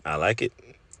 I like it.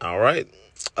 All right.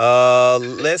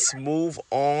 Let's move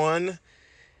on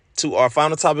to our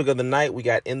final topic of the night. We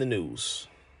got in the news.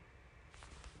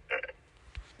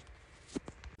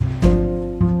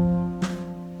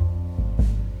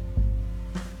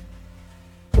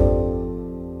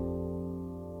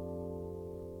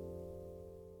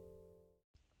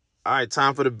 All right,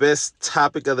 time for the best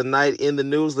topic of the night in the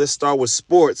news. Let's start with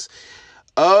sports.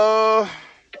 Let's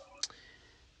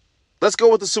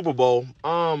go with the Super Bowl.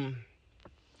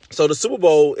 So the Super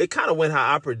Bowl, it kind of went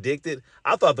how I predicted.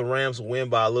 I thought the Rams would win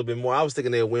by a little bit more. I was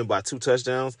thinking they would win by 2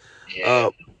 touchdowns. Yeah.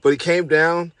 But it came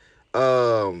down.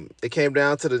 It came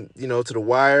down to the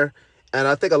wire, and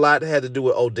I think a lot had to do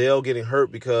with Odell getting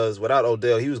hurt because without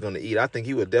Odell, he was going to eat. I think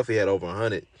he would definitely had over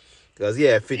 100 because he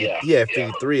had 50. He had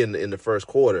 53 in the first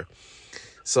quarter.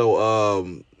 So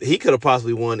he could have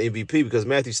possibly won MVP because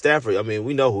Matthew Stafford. I mean,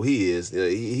 we know who he is.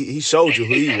 He showed you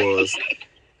who he was.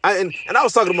 I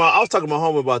was talking to my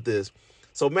home about this.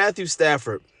 So Matthew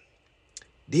Stafford,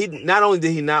 he not only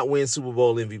did he not win Super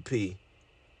Bowl MVP,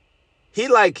 he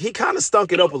kind of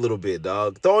stunk it up a little bit,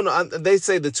 dog. They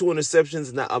say the 2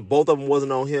 interceptions, both of them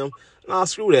wasn't on him. Nah,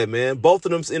 screw that, man. Both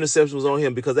of them interceptions was on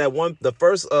him because the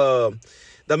first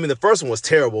one was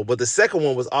terrible, but the second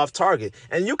one was off target.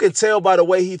 And you can tell by the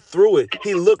way he threw it.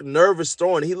 He looked nervous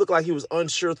throwing. He looked like he was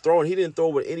unsure throwing. He didn't throw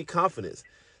with any confidence.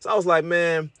 So I was like,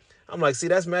 man, see,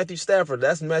 that's Matthew Stafford.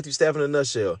 That's Matthew Stafford in a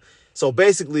nutshell. So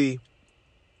basically,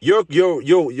 your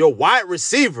wide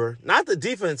receiver, not the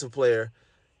defensive player,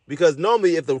 because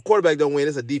normally if the quarterback don't win,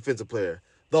 it's a defensive player.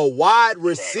 The wide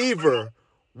receiver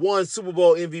won Super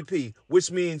Bowl MVP, which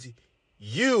means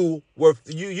you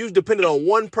depended on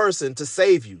one person to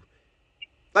save you.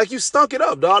 Like, you stunk it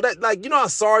up, dog. That, like, you know how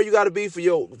sorry you got to be for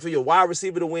your wide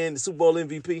receiver to win the Super Bowl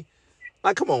MVP?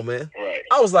 Like, come on, man. Right.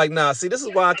 I was like, nah, see, this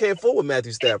is why I can't fool with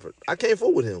Matthew Stafford. I can't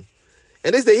fool with him.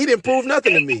 And they say he didn't prove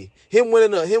nothing to me. Him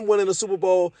winning the Super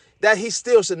Bowl, that he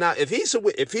still should not. If he should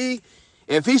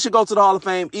go to the Hall of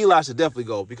Fame, Eli should definitely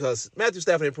go because Matthew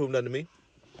Stafford didn't prove nothing to me.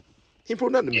 He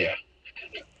proved nothing to me.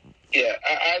 Yeah.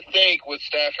 I think with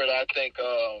Stafford, I think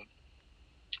the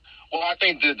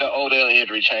Odell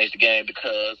injury changed the game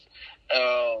because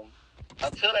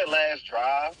until that last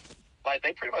drive, like,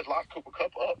 they pretty much locked Cooper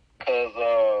Kupp up because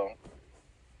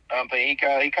He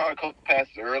caught a couple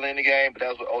passes early in the game, but that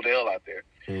was with Odell out there.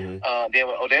 Mm-hmm. Then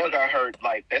when Odell got hurt,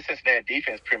 like that Cincinnati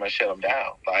defense pretty much shut him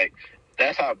down. Like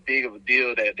that's how big of a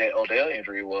deal that Odell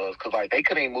injury was, because like they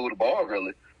couldn't even move the ball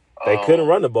really. They couldn't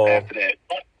run the ball after that.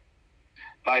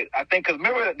 Like I think, because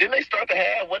remember, didn't they start the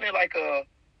half? Wasn't it like a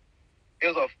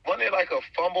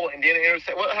fumble and then an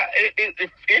interception? Well,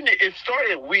 it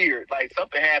started weird. Like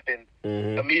something happened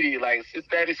immediately. Like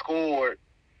Cincinnati scored,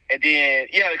 and then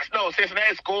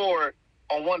Cincinnati scored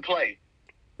on one play.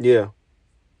 Yeah.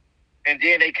 And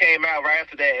then they came out right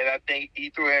after that, and I think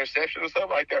he threw an interception or something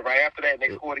like that. Right after that, and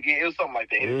they scored again. It was something like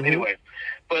that. Anyway,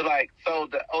 but like, so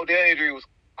the Odell injury was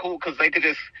cool because they could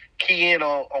just key in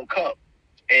on Kupp,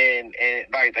 and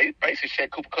like they basically shut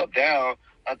Cooper Kupp down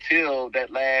until those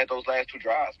last two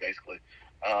drives, basically.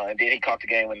 And then he caught the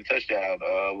game-winning touchdown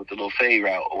with the little fade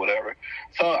route or whatever.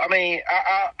 So I mean,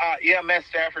 Matt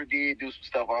Stafford did do some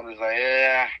stuff. I'm just like,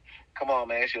 come on,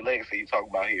 man, it's your legacy you talking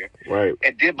about here, right?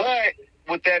 But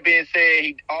with that being said,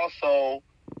 he also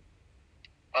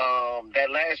that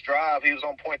last drive, he was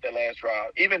on point that last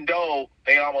drive, even though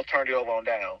they almost turned it over on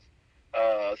downs.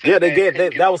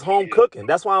 That was home cooking.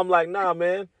 That's why I'm like, nah,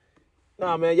 man,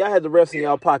 y'all had the refs in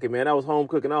y'all pocket, man. That was home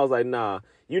cooking. I was like, nah,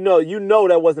 you know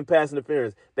that wasn't pass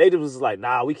interference. They just was like,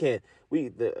 nah, we can't.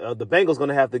 The Bengals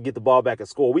gonna have to get the ball back and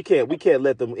score. We can't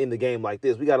let them in the game like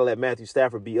this. We got to let Matthew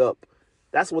Stafford be up.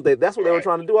 That's what they were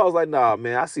trying to do. I was like, nah,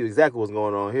 man, I see exactly what's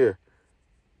going on here.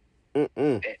 And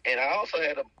I also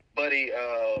had a buddy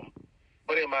of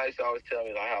mine used to always tell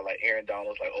me like how like Aaron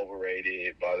Donald's like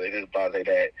overrated, blah this, blah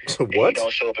that. What? He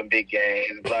don't show up in big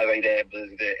games, blah that, blah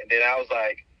that. And then I was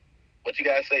like, what you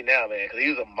guys say now, man? Because he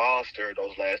was a monster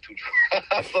those last two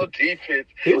drives on defense.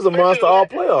 He was a monster all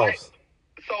playoffs. Like,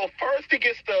 so first he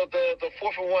gets the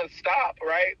 4-for-1 stop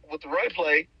right with the run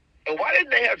play, and why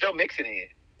didn't they have Joe Mixon in?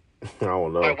 I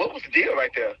don't know. Like, what was the deal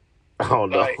right there? I don't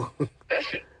know. Like, that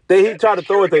shit. He tried to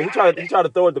throw it. He tried to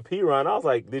throw it to P-Ryan. I was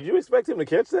like, did you expect him to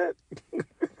catch that? So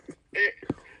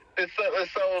it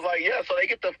was like, so they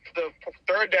get the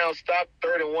third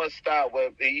and one stop where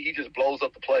he just blows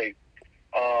up the play,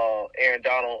 Aaron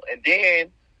Donald, and then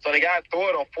so they got to throw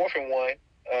it on 4th and 1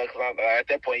 because at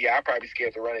that point, I'd probably be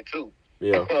scared to run it too.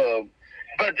 Yeah.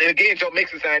 But again, Joe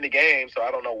Mixon's not in the game, so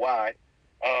I don't know why.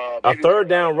 A third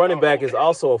down running back is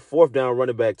also a fourth down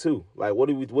running back too. Like, what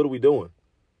are we doing?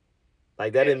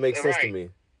 Like, that didn't make sense to me.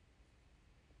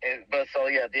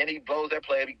 Then he blows that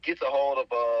play. He gets a hold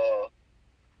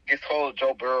of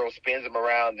Joe Burrow, spins him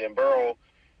around. Then Burrow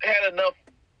had enough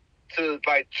to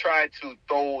like try to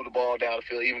throw the ball down the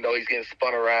field, even though he's getting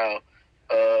spun around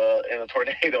in a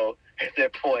tornado at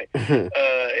that point. And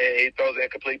he throws an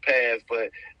incomplete pass. But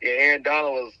Aaron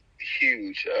Donald was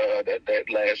huge that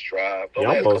last drive.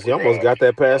 You almost got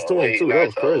that pass to him too. That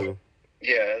was crazy.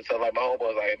 Yeah, so like my homeboy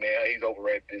was like, man, he's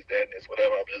overrated, this, that, and this,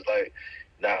 whatever. I'm just like,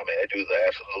 nah, man, that dude's an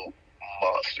absolute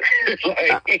monster.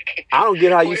 Like, I don't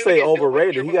get how you say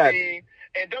overrated. He got, and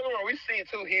don't get me wrong, we see it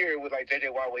too here with like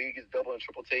JJ Watt where he gets double and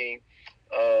triple team.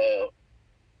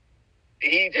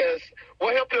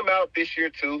 What helped him out this year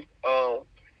too.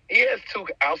 He has two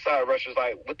outside rushers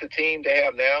like with the team they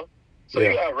have now. So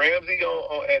you got Ramsey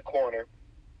at corner,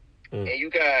 and you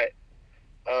got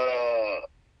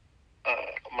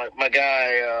my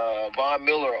guy Von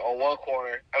Miller on one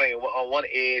corner. I mean, on one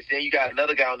edge. Then you got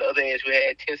another guy on the other edge who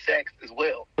had 10 sacks as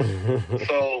well.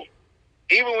 So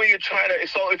even when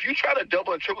if you try to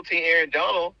double and triple team Aaron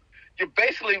Donald, you're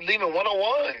basically leaving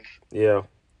one-on-ones. Yeah.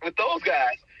 With those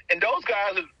guys, and those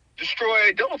guys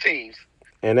destroy double teams.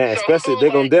 And that, especially,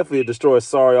 they're gonna definitely destroy a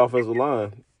sorry offensive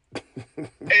line. And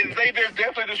they just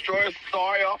definitely destroy a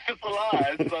sorry offensive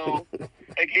line. So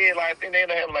again, like I think they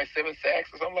ended up having like 7 sacks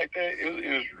or something like that.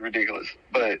 It was ridiculous.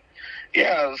 But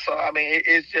yeah, so I mean,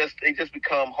 it just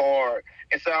become hard.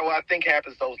 And so what I think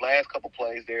happens those last couple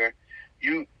plays there,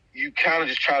 you kind of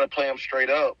just try to play them straight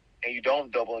up, and you don't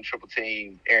double and triple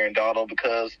team Aaron Donald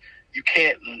because you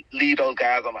can't leave those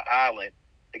guys on the island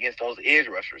against those edge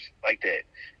rushers like that.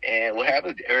 And what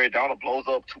happens, Aaron Donald blows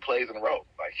up 2 plays in a row.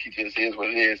 Like, he just is what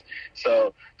it is.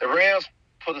 So the Rams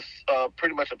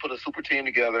pretty much put a super team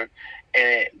together,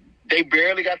 and they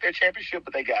barely got their championship,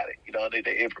 but they got it. You know,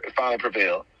 they finally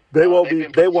prevailed. They won't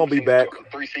be back for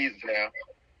 3 seasons now.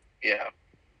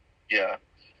 Yeah.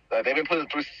 They've been putting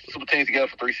 3 super teams together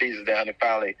for 3 seasons now, and it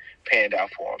finally panned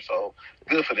out for them. So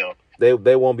good for them.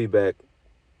 They won't be back.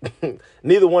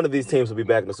 Neither one of these teams will be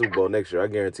back in the Super Bowl next year. I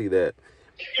guarantee that.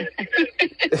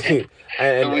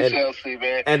 and we shall see,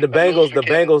 man. And the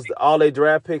Bengals, all their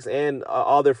draft picks and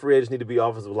all their free agents need to be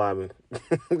offensive linemen.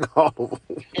 All of them.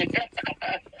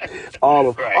 All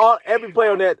of them. Right. Every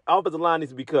player on that offensive line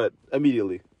needs to be cut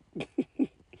immediately.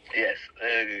 Yes,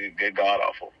 good god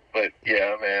awful. But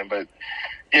yeah, man. But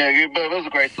yeah, but it was a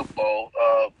great Super Bowl.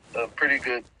 A pretty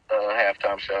good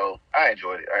halftime show. I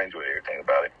enjoyed it. I enjoyed everything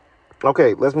about it.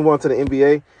 Okay, let's move on to the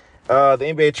NBA. The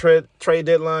NBA trade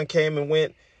deadline came and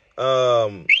went.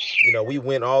 We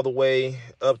went all the way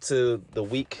up to the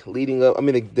week leading up. I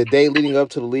mean, the day leading up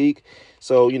to the league.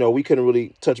 So, we couldn't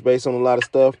really touch base on a lot of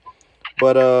stuff.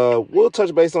 But we'll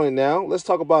touch base on it now. Let's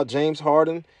talk about James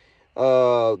Harden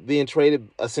being traded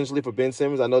essentially for Ben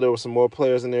Simmons. I know there were some more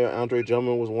players in there. Andre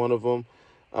Drummond was one of them.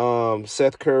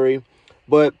 Seth Curry.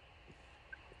 But,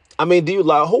 I mean, do you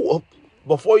like who?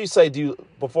 Before you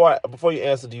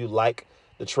answer, do you like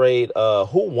the trade?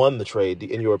 Who won the trade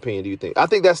in your opinion? Do you think? I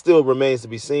think that still remains to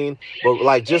be seen. But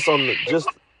like just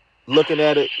looking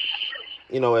at it,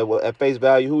 at face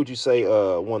value, who would you say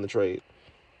won the trade?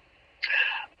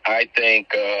 I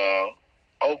think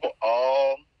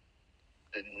overall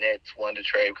the Nets won the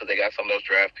trade because they got some of those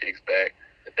draft picks back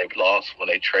that they've lost when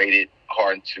they traded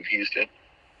Harden to Houston.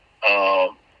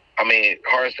 I mean,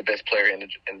 Harden's the best player in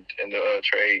the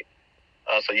trade.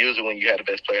 So usually when you have the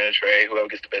best player in the trade, whoever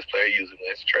gets the best player usually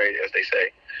wins the trade, as they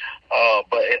say.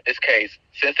 But in this case,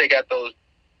 since they got those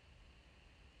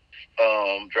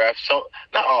drafts,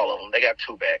 not all of them, they got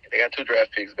two back. They got two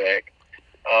draft picks back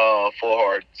for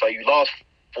Harden. So you lost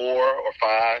 4 or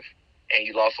 5, and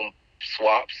you lost some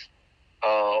swaps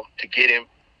to get him,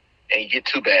 and you get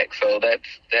 2 back. So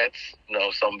that's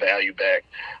some value back.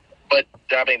 But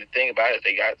I mean, the thing about it is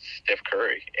they got Steph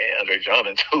Curry and Andre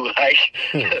Drummond too.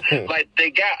 Like they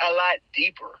got a lot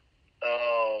deeper.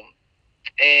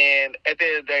 And at the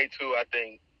end of the day, too, I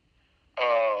think.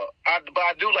 But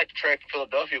I do like the trade for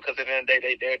Philadelphia because at the end of the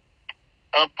day, they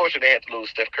unfortunately they had to lose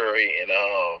Steph Curry and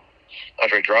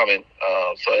Andre Drummond,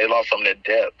 so they lost some of that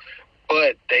depth.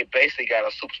 But they basically got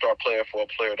a superstar player for a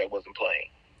player that wasn't playing.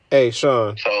 Hey,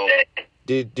 Sean. So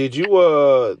did you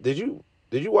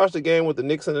watch the game with the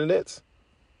Knicks and the Nets?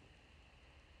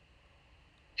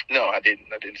 No, I didn't.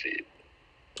 I didn't see it.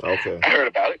 Okay. I heard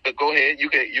about it, but go ahead. You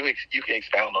can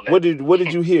expound on that. What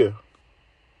did you hear?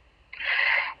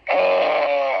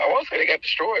 I want to say they got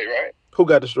destroyed, right? Who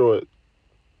got destroyed?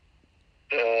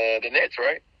 The Nets,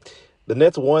 right? The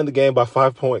Nets won the game by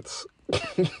 5 points.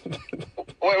 Wait.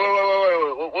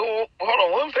 Hold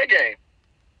on. What was that game?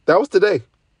 That was today.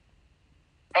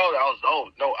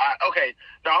 Okay.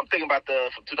 No, I'm thinking about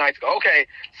from 2 nights ago. Okay,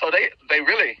 so they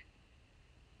really.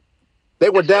 They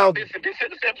were down. This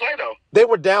play though. They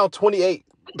were down 28.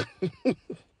 The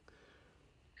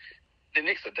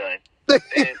Knicks are done.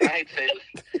 And I hate to say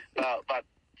this, but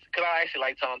because I actually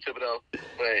like Tom Thibodeau,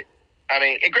 but I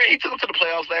mean, and great, he took them to the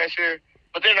playoffs last year,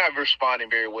 but they're not responding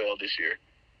very well this year.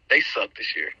 They suck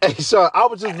this year. Hey, Sean, I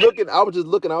was just looking. I was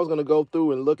going to go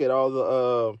through and look at all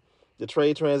the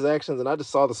trade transactions, and I just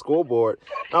saw the scoreboard.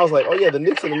 And I was like, oh yeah, the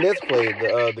Knicks and the Nets played.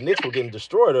 The Knicks were getting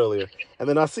destroyed earlier, and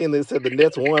then I seen they said the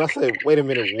Nets won. I said, wait a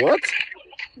minute, what?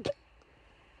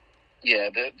 Yeah,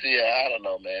 I don't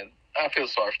know, man. I feel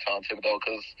sorry for Tom Thibodeau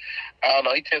because, I don't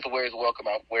know, he tends to wear his welcome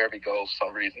out wherever he goes for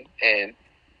some reason. And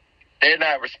they're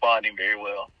not responding very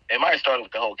well. It might have started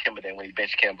with the whole Kemba thing when he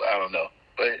benched Kemba. I don't know.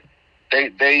 But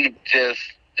they just,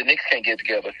 the Knicks can't get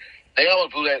together. They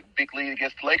almost blew that big lead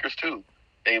against the Lakers, too.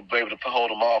 They were able to hold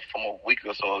them off from a week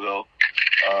or so ago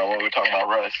when we were talking about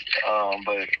Russ.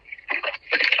 But,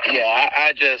 yeah,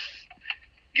 I just,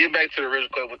 get back to the original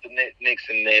question with the Nets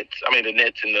and the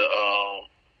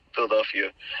Philadelphia.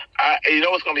 You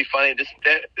know what's going to be funny?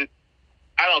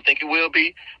 I don't think it will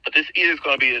be, but this is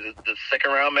going to be the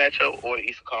second round matchup or the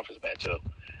Eastern Conference matchup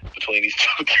between these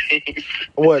two teams.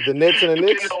 What, the Nets and the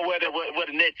Knicks? Depending on where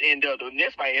the Nets end up. The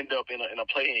Nets might end up in a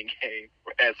play-in game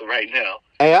as of right now.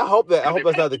 Hey, I hope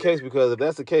that's not the case, because if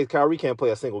that's the case, Kyrie can't play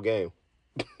a single game.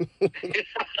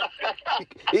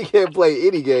 He can't play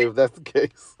any game if that's the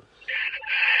case.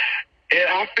 And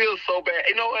I feel so bad.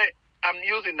 You know what? I'm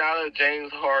usually not a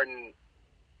James Harden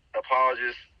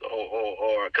apologist,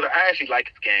 or because I actually like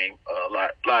his game. A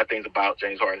lot of things about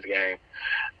James Harden's game,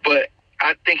 but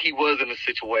I think he was in a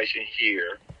situation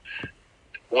here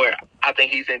where I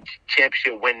think he's in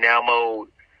championship win now mode,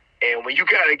 and when you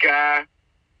got a guy,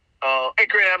 and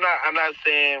granted, I'm not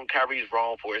saying Kyrie's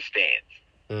wrong for his stance.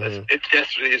 Mm-hmm. It's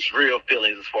just his real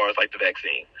feelings as far as like the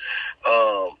vaccine.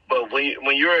 But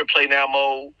when you're in play now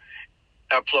mode,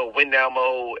 win now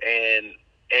mode, and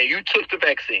you took the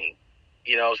vaccine,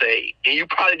 you know what I'm saying? And you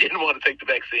probably didn't want to take the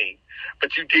vaccine,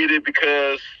 but you did it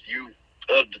because you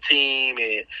of the team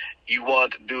and you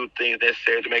wanted to do things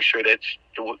necessary to make sure that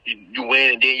you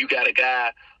win. And then you got a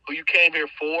guy who you came here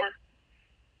for,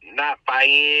 not buy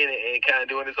in and kind of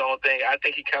doing his own thing. I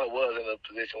think he kind of was in a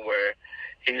position where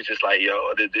he was just like,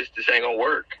 yo, this ain't going to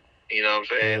work. You know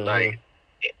what I'm saying? Like,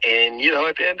 and, you know,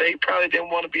 at the end, they probably didn't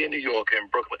want to be in New York and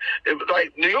Brooklyn. It was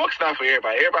like, New York's not for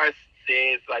everybody. Everybody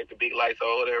says, like, the big lights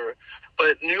or whatever.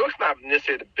 But New York's not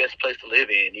necessarily the best place to live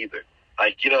in either.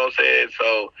 Like, you know what I'm saying?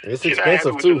 So, it's you're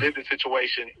expensive, not happy with your living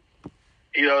situation.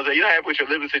 You know, you're not happy with your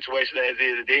living situation as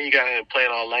is. And then you got to play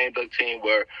on a lame duck team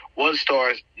where one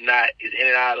star is in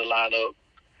and out of the lineup,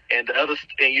 and the other,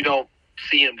 and you don't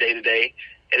see him day to day,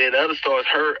 and then the other stars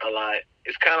hurt a lot.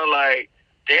 It's kind of like,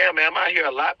 damn, man, I'm out here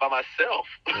a lot by myself.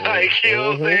 Like, you know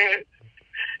what I'm saying?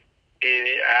 And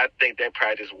I think that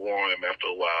probably just wore him after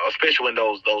a while, especially when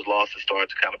those losses started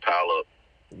to kind of pile up.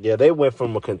 Yeah, they went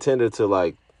from a contender to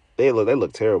like they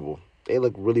look terrible. They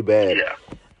look really bad. Yeah.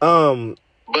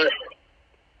 But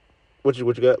what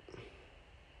you got?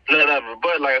 No,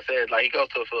 but like I said, like he goes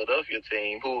to a Philadelphia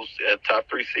team who's a top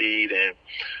 3 seed, and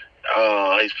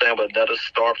he's playing with another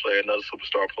star player, another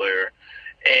superstar player.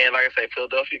 And like I say,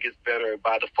 Philadelphia gets better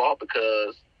by default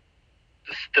because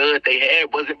the stud they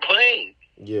had wasn't playing.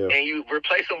 Yeah. And you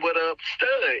replace him with a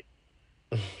stud.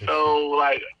 So,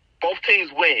 like, both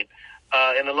teams win.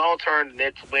 In the long term, the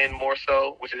Nets win more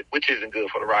so, which isn't good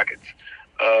for the Rockets.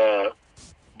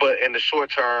 But in the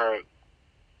short term,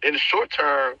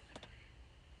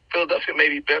 Philadelphia may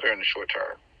be better in the short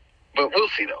term. But we'll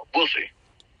see, though. We'll see.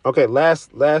 Okay,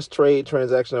 last trade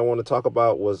transaction I want to talk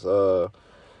about was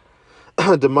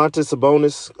Domantas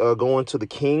Sabonis going to the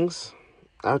Kings.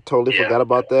 I totally forgot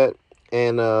about that.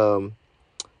 And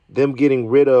them getting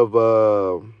rid of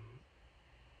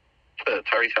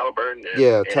Tyrese Halliburton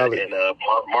and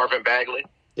Marvin Bagley.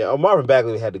 Yeah, Marvin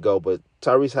Bagley had to go, but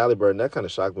Tyrese Halliburton, that kind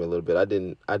of shocked me a little bit. I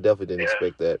definitely didn't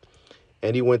expect that.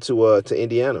 And he went to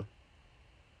Indiana.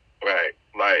 Right.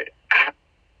 Like,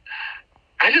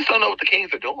 I just don't know what the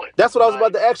Kings are doing. That's what I was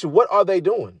about to ask you. What are they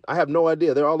doing? I have no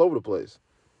idea. They're all over the place.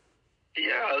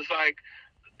 Yeah, it's like,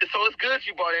 so it's good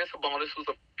you brought in Sabonis, who's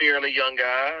a fairly young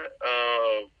guy.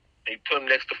 You put him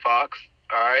next to Fox,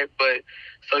 all right? But,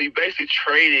 so you basically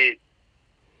traded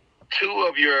 2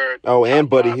 of your and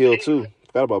Buddy Hill, picks. too.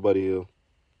 Forgot about Buddy Hill.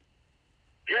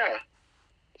 Yeah.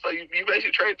 So you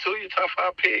basically traded 2 of your top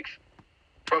 5 picks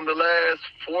from the last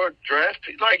 4 draft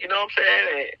picks. Like, you know what I'm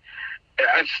saying? And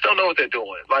I just don't know what they're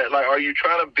doing. Like, are you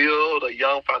trying to build a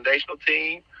young foundational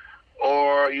team?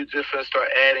 Or are you just going to start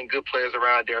adding good players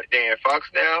around De'Aaron Fox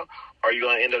now? Or are you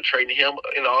going to end up trading him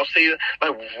in the offseason?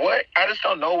 Like, what? I just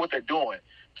don't know what they're doing.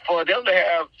 For them to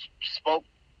have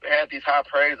these high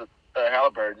praise of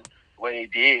Halliburton when he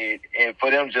did, and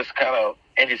for them just kind of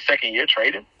in his second year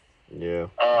trade him. Yeah.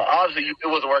 Obviously, it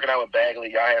wasn't working out with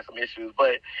Bagley. Y'all had some issues.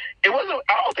 But it wasn't.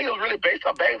 I don't think it was really based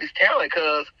on Bagley's talent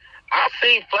because I've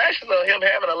seen flashes of him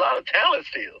having a lot of talent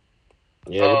still.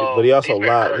 Yeah, but he also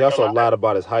lied. He also lied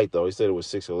about his height, though. He said it was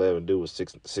 6'11". Dude was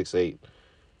 6'8".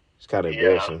 It's kind of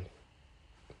embarrassing.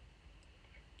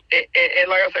 And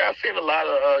like I said, I've seen a lot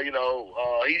of,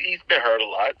 he's been hurt a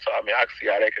lot. So, I mean, I can see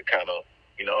how that could kind of,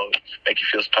 make you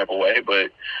feel some type of way. But,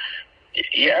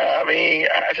 yeah, I mean,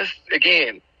 I just,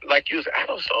 again, like you said, I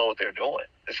don't know what they're doing.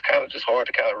 It's kind of just hard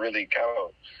to kind of really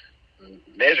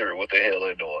measure what the hell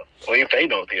they're doing. Or if they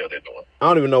know what the hell they're doing. I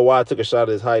don't even know why I took a shot at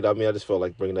his height. I mean, I just felt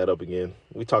like bringing that up again.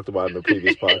 We talked about it in the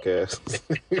previous podcast.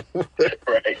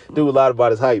 Right. Dude a lot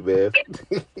about his height, man.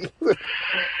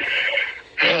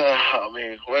 I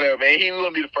mean, whatever, man. He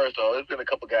wouldn't be the first, though. There's been a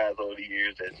couple guys over the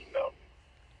years that,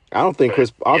 I don't think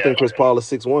Chris Paul is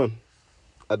 6'1".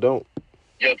 I don't.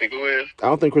 You don't think who is? I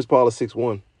don't think Chris Paul is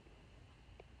 6'1".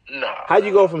 Nah. How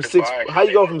you go from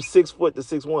 6 foot to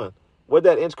 6'1"? Where'd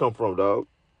that inch come from, dog?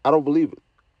 I don't believe it.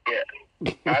 Yeah.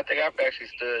 I think I've actually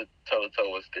stood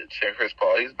toe-to-toe with Chris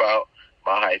Paul. He's about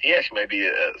my height. He actually may be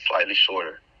slightly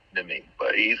shorter than me,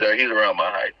 but he's around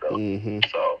my height, though. Mm-hmm.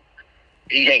 So,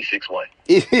 he ain't 6'1".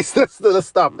 Let's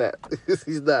stop that.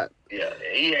 He's not. Yeah,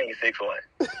 he ain't 6'1".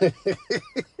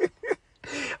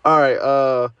 All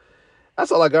right,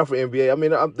 that's all I got for NBA. I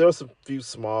mean, there are some few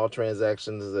small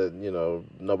transactions that,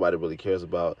 nobody really cares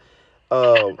about.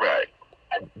 Right.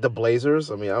 The Blazers.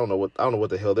 I mean, I don't know what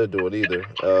the hell they're doing either.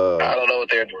 I don't know what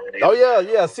they're doing either. Oh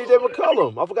yeah, CJ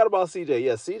McCollum. I forgot about CJ.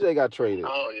 Yeah, CJ got traded.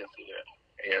 Oh yes,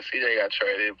 yeah, CJ got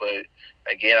traded, but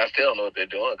again, I still don't know what they're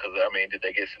doing because I mean, did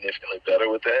they get significantly better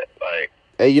with that? Like,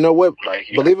 hey, you know what?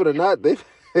 Believe it or not, they've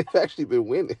actually been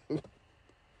winning.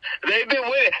 They've been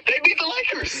winning. They beat the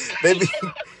Lakers.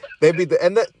 They beat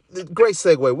great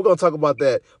segue. We're gonna talk about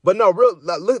that. But no,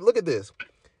 look at this.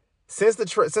 Since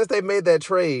they made that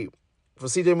trade for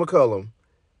CJ McCollum,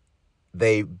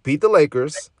 they beat the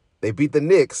Lakers, they beat the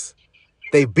Knicks,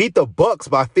 they beat the Bucks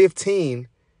by 15,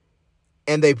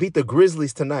 and they beat the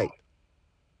Grizzlies tonight.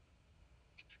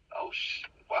 Oh,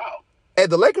 wow.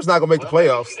 And the Lakers not gonna make the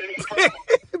playoffs.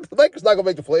 The Lakers not gonna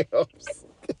make the playoffs.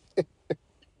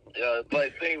 Yeah,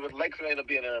 but the thing with Lakers end up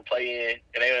being in a play-in,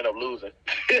 and they end up losing.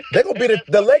 They're gonna be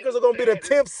the Lakers are gonna be the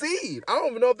 10th seed. I don't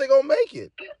even know if they're gonna make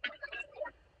it.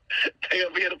 They're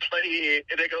gonna be in a play-in,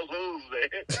 and they're gonna lose, man.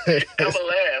 I'm gonna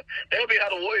laugh. They'll be how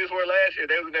the Warriors were last year.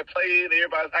 They was in that play-in, and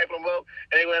everybody's hyping them up,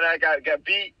 and they went out and got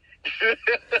beat.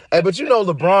 Hey, but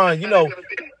LeBron,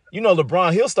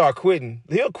 LeBron, he'll start quitting.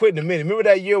 He'll quit in a minute. Remember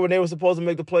that year when they were supposed to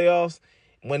make the playoffs?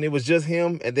 When it was just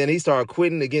him, and then he started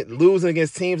quitting losing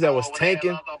against teams that was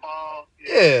tanking.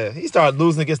 Yeah, he started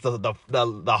losing against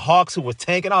the Hawks who was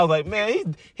tanking. I was like,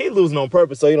 man, he losing on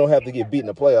purpose so he don't have to get beat in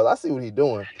the playoffs. I see what he's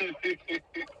doing.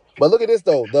 But look at this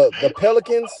though. The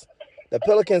Pelicans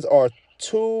are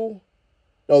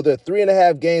they're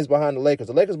 3.5 games behind the Lakers.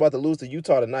 The Lakers are about to lose to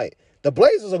Utah tonight. The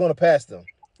Blazers are going to pass them.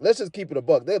 Let's just keep it a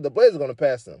buck. The Blazers are going to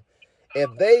pass them.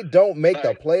 If they don't make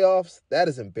the playoffs, that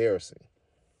is embarrassing.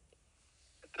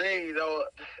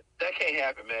 That can't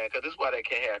happen, man, because this is why that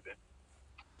can't happen.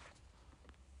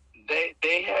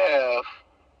 They have,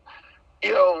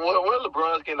 when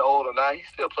LeBron's getting older now, he's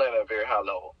still playing at a very high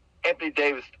level. Anthony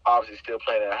Davis obviously still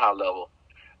playing at a high level.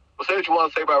 Well, say what you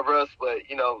want to say about Russ, but,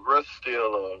 Russ is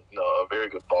still a very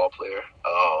good ball player.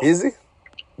 Is he?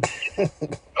 Listen,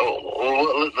 I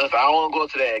don't want to go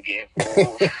to that again.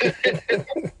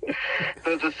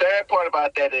 The sad part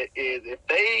about that is if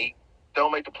they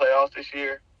don't make the playoffs this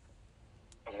year,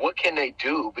 what can they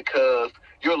do? Because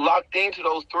you're locked into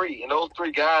those three, and those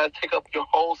three guys take up your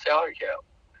whole salary cap.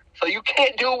 So you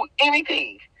can't do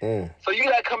anything. So you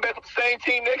got to come back with the same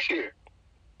team next year.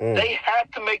 They have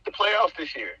to make the playoffs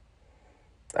this year.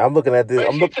 I'm looking at this.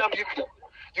 You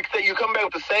can say you come back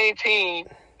with the same team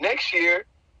next year,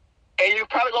 and you're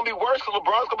probably going to be worse because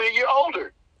LeBron's going to be a year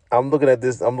older. I'm looking at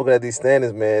this. I'm looking at these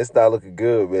standings, man. It's not looking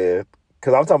good, man.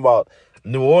 Because I'm talking about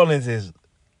New Orleans is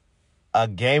a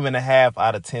game and a half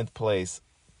out of 10th place.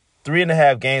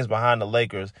 3.5 games behind the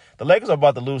Lakers. The Lakers are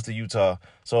about to lose to Utah.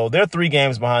 So they're 3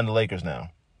 games behind the Lakers now.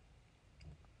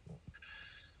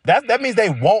 That means they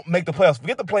won't make the playoffs.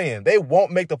 Forget the play-in. They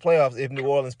won't make the playoffs if New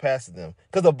Orleans passes them.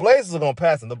 Because the Blazers are going to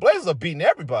pass them. The Blazers are beating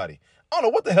everybody. I don't know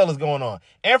what the hell is going on.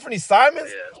 Anthony Simons,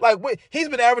 he's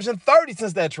been averaging 30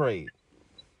 since that trade.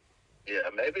 Yeah,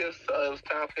 maybe it was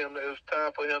time for him. It was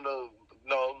time for him to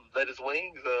let his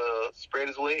wings spread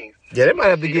his wings. Yeah, they might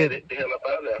have to get the hell up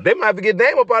out of there. They might have to get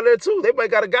Dame up out of there too. They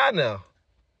might got a guy now.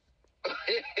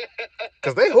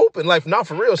 Cause they hooping not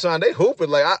for real, Sean. They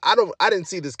hooping I didn't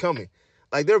see this coming.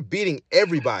 They're beating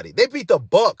everybody. They beat the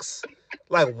Bucks.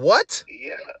 What?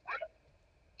 Yeah.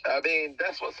 I mean,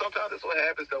 sometimes that's what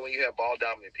happens though when you have ball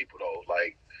dominant people though.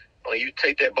 When you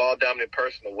take that ball dominant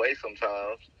person away,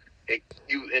 sometimes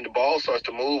and the ball starts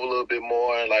to move a little bit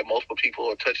more, and multiple people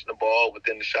are touching the ball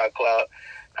within the shot clock.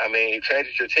 I mean, it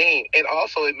changes your team, and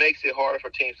also it makes it harder for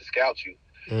teams to scout you.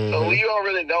 Mm-hmm. So when you don't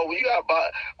really know, when you have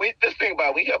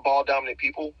ball dominant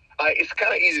people, it's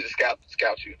kind of easy to scout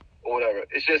you or whatever.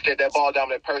 It's just that ball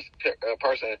dominant person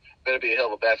better be a hell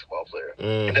of a basketball player,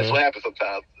 and that's what happens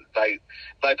sometimes. The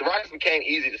Rockets became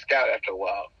easy to scout after a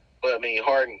while, but I mean,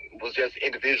 Harden was just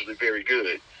individually very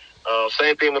good.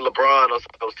 Same thing with LeBron on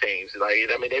those teams.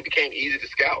 They became easy to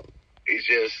scout. He's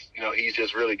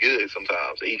just really good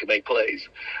sometimes. He can make plays.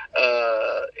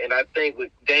 And I think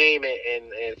with Dame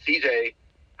and CJ,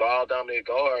 ball dominant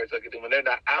guards, when they're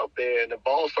not out there and the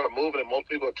ball start moving and most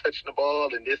people are touching the ball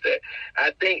and this, that,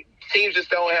 I think teams just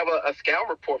don't have a scout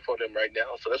report for them right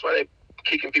now. So that's why they're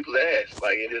kicking people's ass.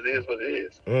 It is what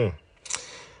it is.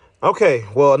 Okay,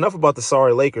 well, enough about the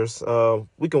sorry Lakers.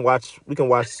 We can watch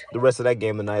the rest of that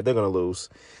game tonight. They're gonna lose.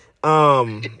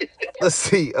 Let's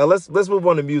see. Let's move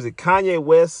on to music. Kanye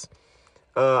West.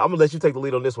 I'm gonna let you take the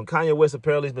lead on this one. Kanye West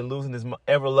apparently has been losing his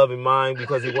ever-loving mind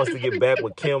because he wants to get back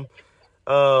with Kim.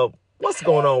 What's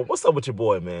going on? What's up with your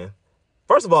boy, man?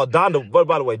 First of all, Donda. But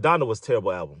by the way, Donda was a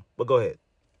terrible album. But go ahead.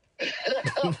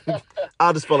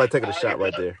 I just felt like taking a shot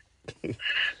right there.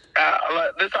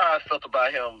 This is how I felt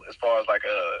about him as far as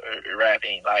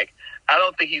rapping. I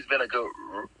don't think he's been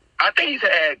I think he's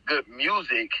had good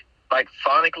music,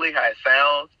 sonically how it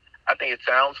sounds. I think it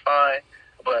sounds fine,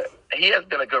 but he hasn't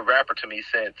been a good rapper to me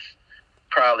since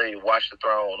probably Watch the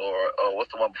Throne or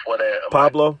what's the one before that?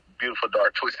 Pablo? Beautiful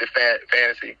Dark Twisted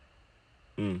Fantasy.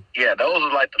 Yeah, those were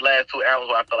the last 2 albums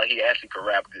where I felt like he actually could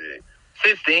rap good.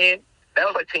 Since then, that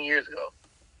was 10 years ago.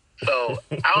 So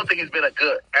I don't think he's been a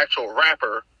good actual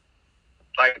rapper,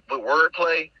 with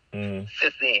wordplay,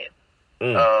 since then.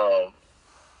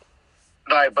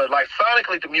 But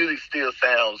sonically, the music still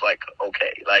sounds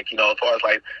okay. As far as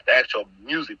the actual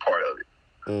music part of it.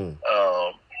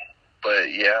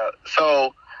 But yeah,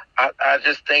 so I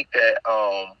just think that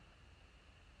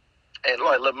and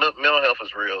like look, mental health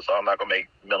is real, so I'm not gonna make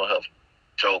mental health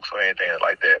jokes or anything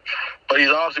like that. But he's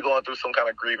obviously going through some kind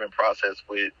of grieving process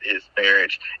with his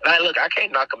marriage. And I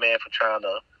can't knock a man for trying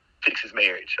to fix his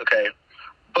marriage, okay?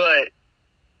 But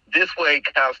this way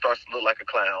kind of starts to look like a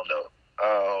clown, though.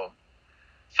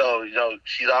 So,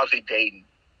 she's obviously dating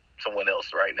someone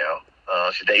else right now.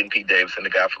 She's dating Pete Davidson, the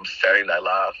guy from Saturday Night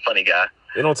Live. Funny guy.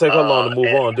 It don't take her long to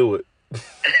move on, do it?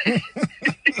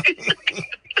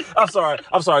 I'm sorry.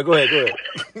 Go ahead.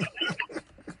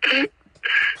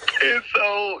 And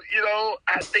so,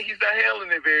 I think he's not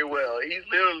handling it very well. He's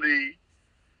literally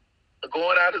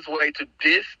going out his way to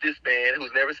diss this man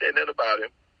who's never said nothing about him.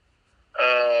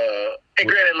 And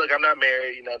granted, look, I'm not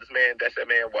married. That's that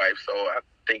man's wife. So I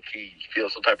think he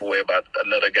feels some type of way about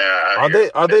another guy.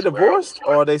 Are they divorced,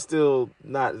 or are they still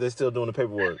not? They're still doing the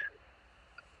paperwork.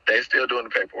 They're still doing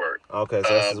the paperwork. Okay, so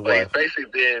that's his wife. He's basically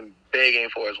been begging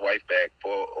for his wife back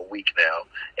for a week now,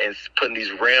 and putting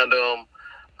these random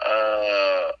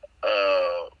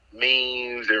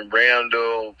memes and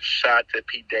random shots at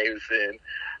Pete Davidson,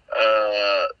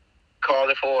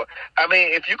 calling for. I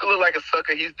mean, if you could look like a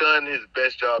sucker, he's done his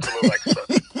best job to look like a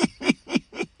sucker.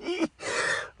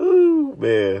 Ooh,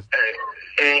 man.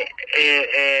 And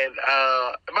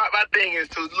my thing is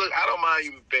to look. I don't mind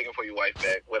you begging for your wife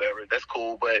back, whatever. That's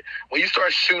cool. But when you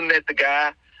start shooting at the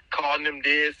guy, calling him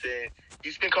this, and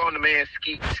he's been calling the man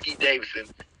Skeet Davidson,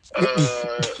 for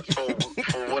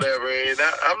whatever. And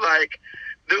I'm like,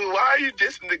 dude, why are you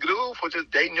dissing the dude for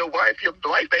just dating your wife? Your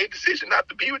wife made a decision not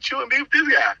to be with you and be with this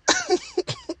guy.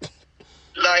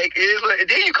 And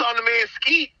then you call the man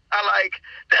Skeet.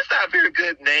 That's not a very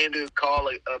good name to call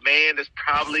a man that's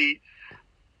probably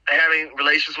having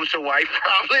relations with your wife.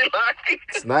 Probably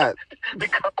it's not.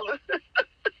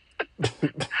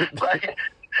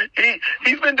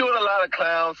 He's been doing a lot of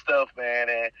clown stuff, man,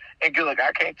 and good. Look,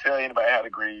 I can't tell anybody how to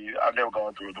grieve. I've never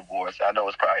gone through a divorce. I know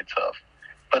it's probably tough,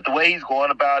 but the way he's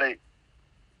going about it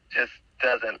just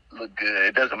doesn't look good.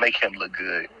 It doesn't make him look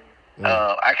good.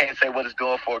 I can't say what it's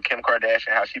doing for Kim Kardashian,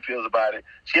 how she feels about it.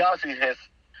 She obviously has,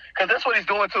 because that's what he's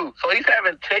doing too. So he's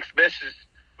having text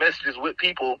messages with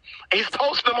people. He's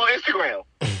posting them on Instagram.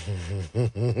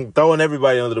 Throwing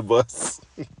everybody under the bus.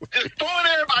 Just throwing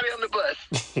everybody under the bus.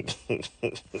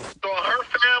 Throwing her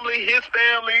family, his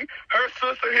family, her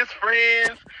sister, his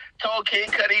friends. Told Kid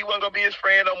Cudi he wasn't gonna be his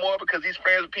friend no more because he's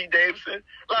friends with Pete Davidson.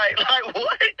 Like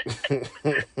what?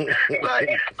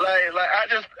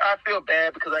 I feel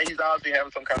bad because he's obviously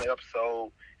having some kind of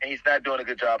episode and he's not doing a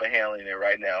good job of handling it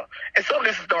right now. And some of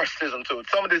this is narcissism too.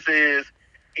 Some of this is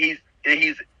he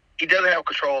doesn't have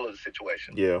control of the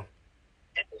situation. Yeah.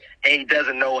 And he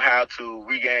doesn't know how to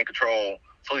regain control,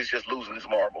 so he's just losing his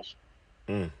marbles,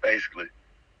 basically.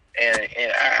 And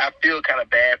I feel kind of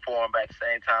bad for him, but at the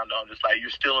same time, though, I'm just like, you're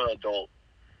still an adult.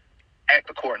 Act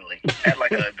accordingly. Act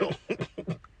like an adult. You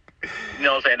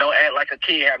know what I'm saying? Don't act like a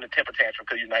kid having a temper tantrum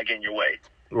because you're not getting your way.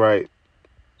 Right.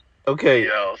 Okay.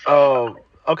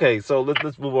 Okay, so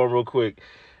let's move on real quick.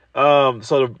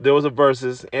 So there was a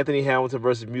versus, Anthony Hamilton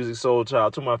versus Musiq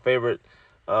Soulchild, two of my favorite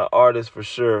artists for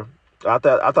sure. I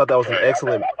thought that was an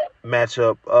excellent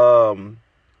matchup.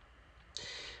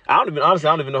 I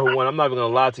don't even know who won. I'm not even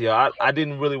gonna lie to you. I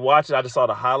didn't really watch it. I just saw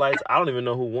the highlights. I don't even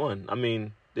know who won. I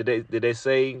mean, did they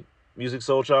say Musiq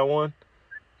Soulchild won?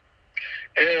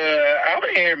 I've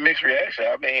been hearing mixed reaction.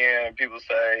 I've been hearing people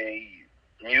say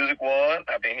Musiq won.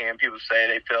 I've been hearing people say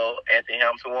they felt Anthony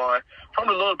Hamilton won. From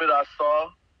the little bit I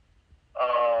saw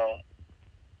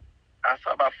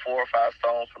about 4 or 5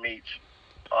 songs from each.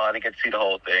 I didn't get to see the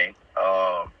whole thing.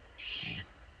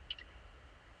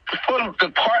 For the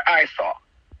part I saw,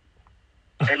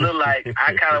 it looked like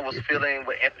I kind of was feeling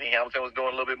what Anthony Hamilton was doing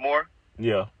a little bit more.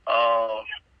 Yeah.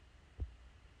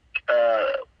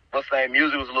 What's the name?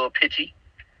 Music was a little pitchy.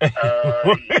 He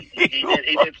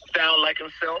didn't sound like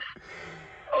himself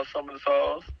on some of the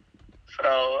songs. So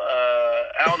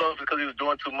I don't know if it's because he was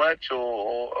doing too much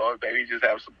or maybe he just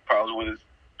have some problems with his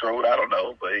throat. I don't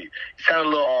know, but he sounded a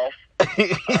little off.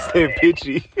 He said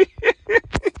pitchy.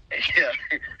 Yeah.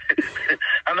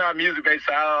 I'm not a music based,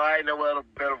 so I ain't know what a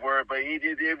better word, but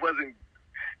it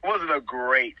wasn't a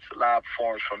great live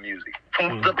performance from Musiq.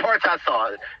 From the parts I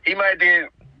saw, he might have did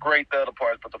great the other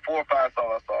parts, but the 4 or 5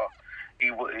 songs I saw,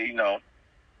 he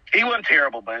wasn't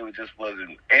terrible, but it just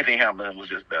wasn't. Anthony Hamilton was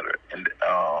just better. And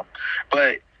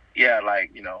but yeah,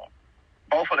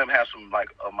 both of them have some of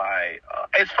my.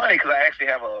 It's funny because I actually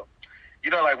have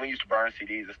like when you used to burn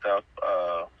CDs and stuff.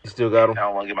 You still got them? I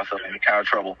don't want to get myself in any kind of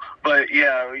trouble. But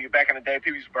yeah, back in the day,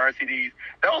 people used to burn CDs.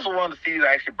 That was one of the CDs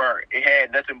I actually burnt. It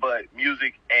had nothing but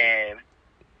music and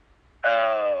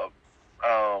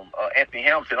Anthony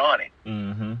Hamilton on it.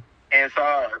 Mm-hmm. And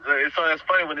so it's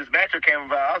funny when this matchup came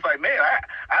about. I was like, man,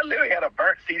 I literally had a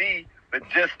burnt CD with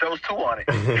just those two on it.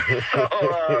 so it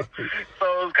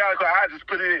was kind of cool. I just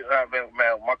put it in.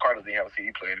 Man, my car doesn't have a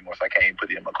CD player anymore, so I can't even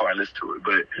put it in my car and listen to it.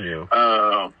 But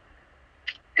so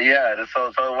when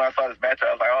I saw this matchup,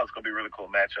 I was like, oh, it's gonna be a really cool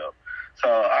matchup. So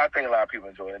I think a lot of people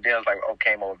enjoyed it. And then it was like,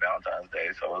 came over Valentine's Day,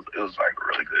 so it was like a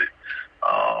really good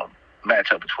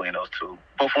matchup between those two.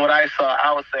 But from what I saw,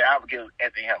 I would say I would give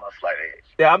Anthony Hamilton a slight edge.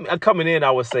 Yeah, I'm coming in,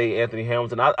 I would say Anthony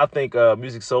Hamilton. I think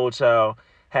Musiq Soulchild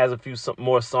has a few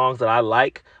more songs that I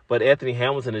like, but Anthony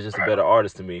Hamilton is just a better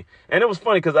artist to me. And it was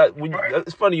funny because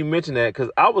it's funny you mentioned that, because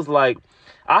I was like,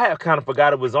 I have kind of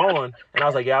forgot it was on, and I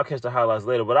was like, yeah, I'll catch the highlights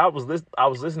later. But I was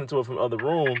listening to it from the other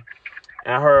room,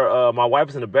 and I heard my wife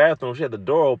was in the bathroom. She had the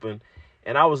door open,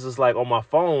 and I was just like on my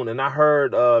phone, and I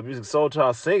heard Musiq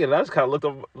Soulchild singing, and I just kind of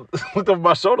looked over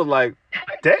my shoulder like,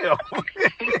 damn,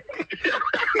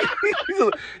 he's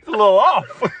a little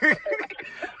off.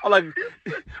 I'm like,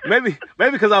 maybe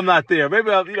because I'm not there.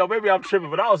 Maybe I'm tripping.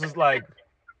 But I was just like,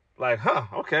 huh,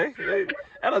 okay, that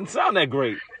doesn't sound that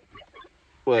great.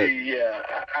 But yeah,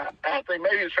 I think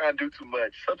maybe he's trying to do too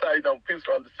much. Sometimes people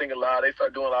start to sing loud. They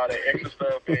start doing a lot of extra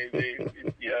stuff, and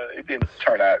it didn't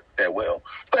turn out that well.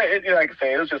 But like I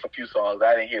say, it was just a few songs.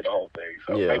 I didn't hear the whole thing,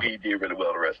 so maybe he did really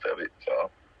well the rest of it.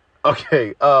 So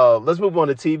okay, let's move on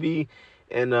to TV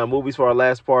and movies for our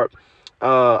last part.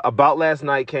 About Last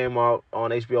Night came out on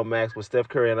HBO Max with Steph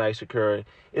Curry and Aisha Curry.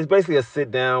 It's basically a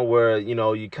sit down where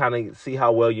you kind of see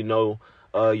how well you know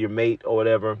your mate or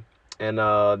whatever. And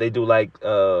they do like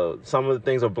some of the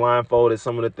things are blindfolded.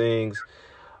 Some of the things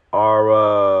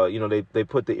are they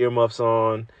put the earmuffs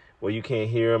on where you can't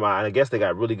hear them. I guess they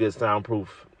got really good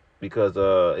soundproof because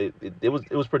it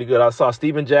was pretty good. I saw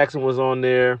Steven Jackson was on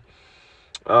there.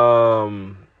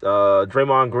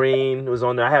 Draymond Green was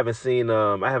on there. I haven't seen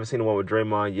the one with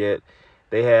Draymond yet.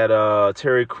 They had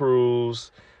Terry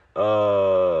Crews,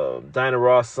 Diana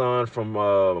Ross' son from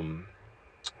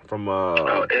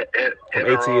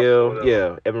ATL,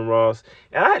 yeah, Evan Ross.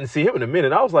 And I hadn't seen him in a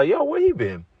minute. I was like, yo, where he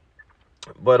been?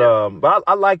 But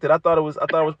I liked it. I thought it was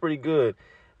pretty good.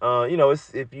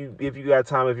 It's if you got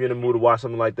time, if you're in the mood to watch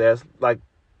something like that, it's like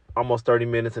almost 30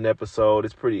 minutes an episode.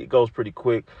 It goes pretty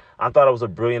quick. I thought it was a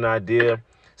brilliant idea.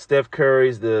 Steph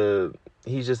Curry's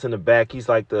he's just in the back. He's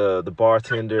like the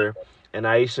bartender, and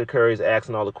Aisha Curry's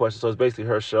asking all the questions. So it's basically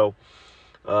her show.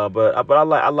 But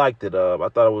I liked it. I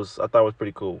thought it was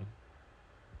pretty cool.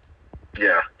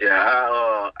 Yeah.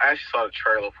 I actually saw the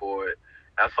trailer for it.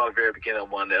 I saw the very beginning of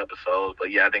one of the episodes, but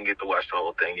I didn't get to watch the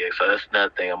whole thing yet. So that's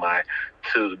another thing on my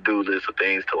to-do list of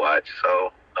things to watch.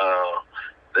 So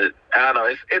I don't know.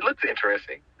 It looks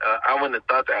interesting. I wouldn't have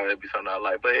thought that would be something I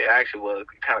like, but it actually was.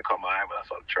 It kind of caught my eye when I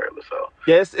saw the trailer. So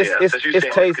it's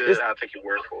tasteful. I'll take your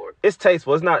word for it. It's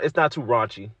tasteful. It's not too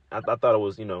raunchy. I thought it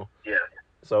was, Yeah.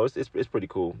 So it's pretty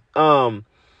cool.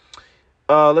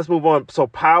 Let's move on. So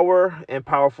Power and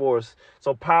Power Force.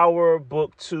 So Power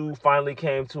Book 2 finally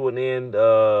came to an end.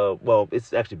 Well,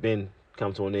 it's actually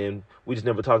come to an end. We just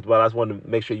never talked about it. I just wanted to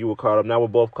make sure you were caught up. Now we're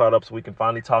both caught up, so we can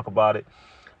finally talk about it.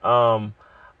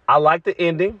 I like the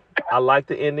ending. I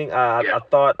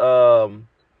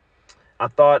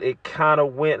thought it kind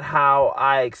of went how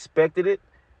I expected it.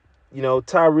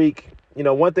 Tyreek.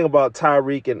 One thing about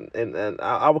Tyreek, and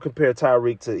I would compare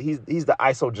Tyreek to he's the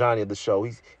ISO Johnny of the show.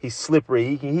 He's slippery.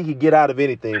 He can get out of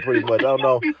anything pretty much. I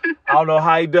don't know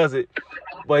how he does it,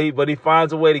 but he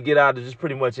finds a way to get out of just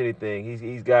pretty much anything.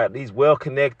 He's well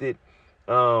connected.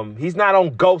 He's not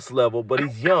on Ghost level, but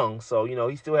he's young, so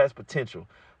he still has potential.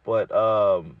 But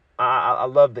I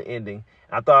love the ending.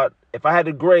 I thought if I had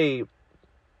to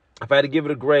give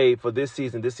it a grade for this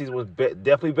season was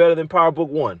definitely better than Power Book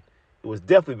 1. It was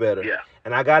definitely better. Yeah.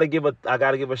 And I gotta give a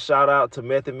shout out to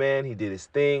Method Man. He did his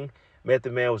thing.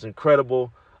 Method Man was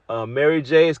incredible. Mary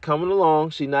J is coming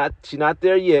along. She not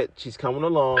there yet. She's coming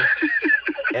along.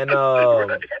 And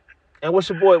and what's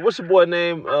your boy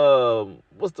name?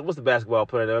 What's the basketball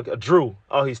player name? Drew.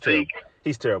 Oh, he's terrible. Zeke.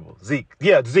 He's terrible. Zeke.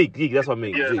 Yeah, Zeke. That's what I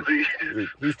mean. Yeah, Zeke.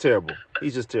 He's terrible.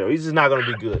 He's just terrible. He's just not gonna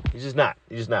be good. He's just not.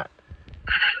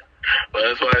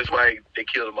 Well, that's why they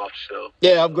killed him off the show.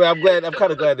 Yeah, I'm glad. I'm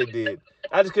kind of glad they did.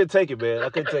 I just couldn't take it, man. I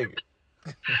couldn't take it.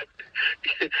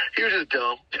 He was just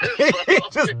dumb. He's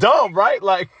just dumb, right?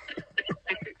 Like,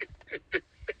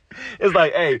 it's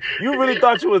like, hey, you really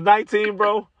thought you was 19,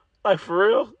 bro? Like, for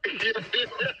real?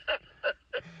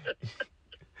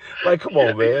 Like, come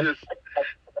on, man.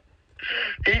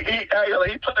 He played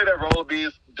that role of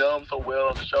being dumb so well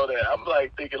on the show that I'm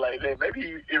like thinking like, hey,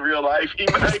 maybe in real life he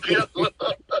might be.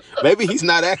 Maybe he's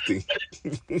not acting.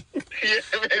 Yeah,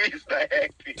 maybe he's not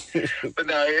acting. But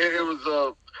no, it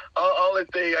was only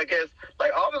thing I guess.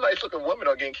 Like all the nice looking women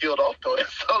are getting killed off though.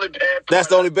 That's the only bad part. That's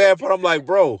the only bad part. I'm like,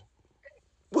 bro,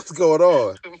 what's going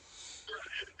on?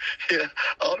 Yeah,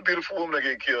 all the beautiful women are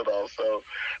getting killed off. So,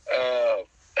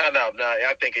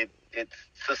 I think it's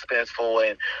suspenseful,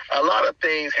 and a lot of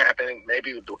things happening.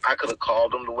 Maybe I could have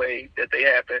called them the way that they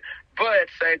happened, but at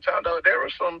the same time, though, there were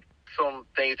some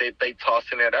things that they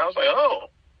tossed in there that I was like, oh,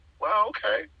 wow,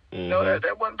 okay, Mm-hmm.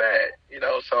 that wasn't bad,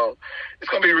 So it's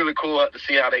gonna be really cool to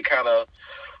see how they kind of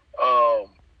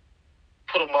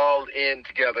put them all in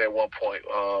together at one point.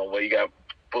 Where you got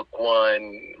Book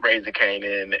One, Raising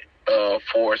Kanan,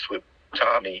 Force with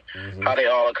Tommy, how they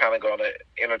all are kind of going to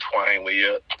intertwine with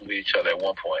each other at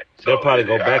one point. So they'll probably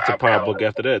go back to Power Book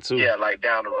after that too. Yeah, like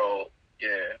down the road.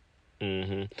 Yeah.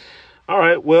 Mm-hmm. All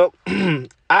right. Well,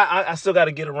 I still got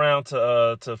to get around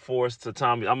to Force, to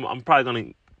Tommy. I'm probably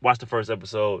gonna watch the first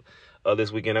episode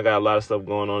this weekend. I got a lot of stuff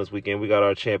going on this weekend. We got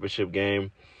our championship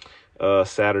game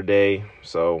Saturday,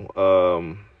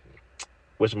 so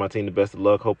wishing my team the best of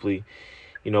luck. Hopefully,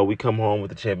 we come home with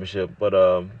the championship.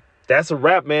 But that's a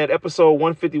wrap, man. Episode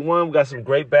 151. We got some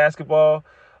great basketball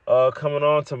coming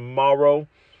on tomorrow.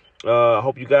 I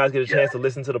hope you guys get a chance to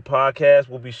listen to the podcast.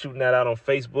 We'll be shooting that out on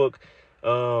Facebook,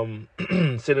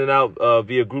 sending it out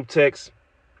via group text.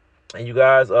 And you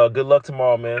guys, good luck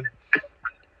tomorrow, man.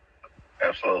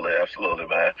 Absolutely,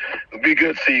 man. It'll be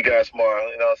good to see you guys tomorrow.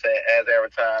 You know what I'm saying? As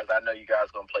advertised, I know you guys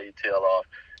are going to play your tail off.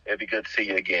 It'll be good to see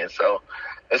you again. So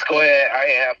let's go ahead.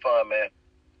 Have fun, man.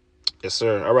 Yes,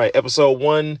 sir. All right. Episode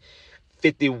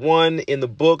 151 in the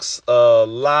books,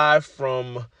 live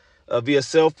from via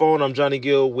cell phone. I'm Johnny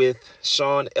Gill with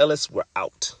Sean Ellis. We're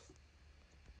out.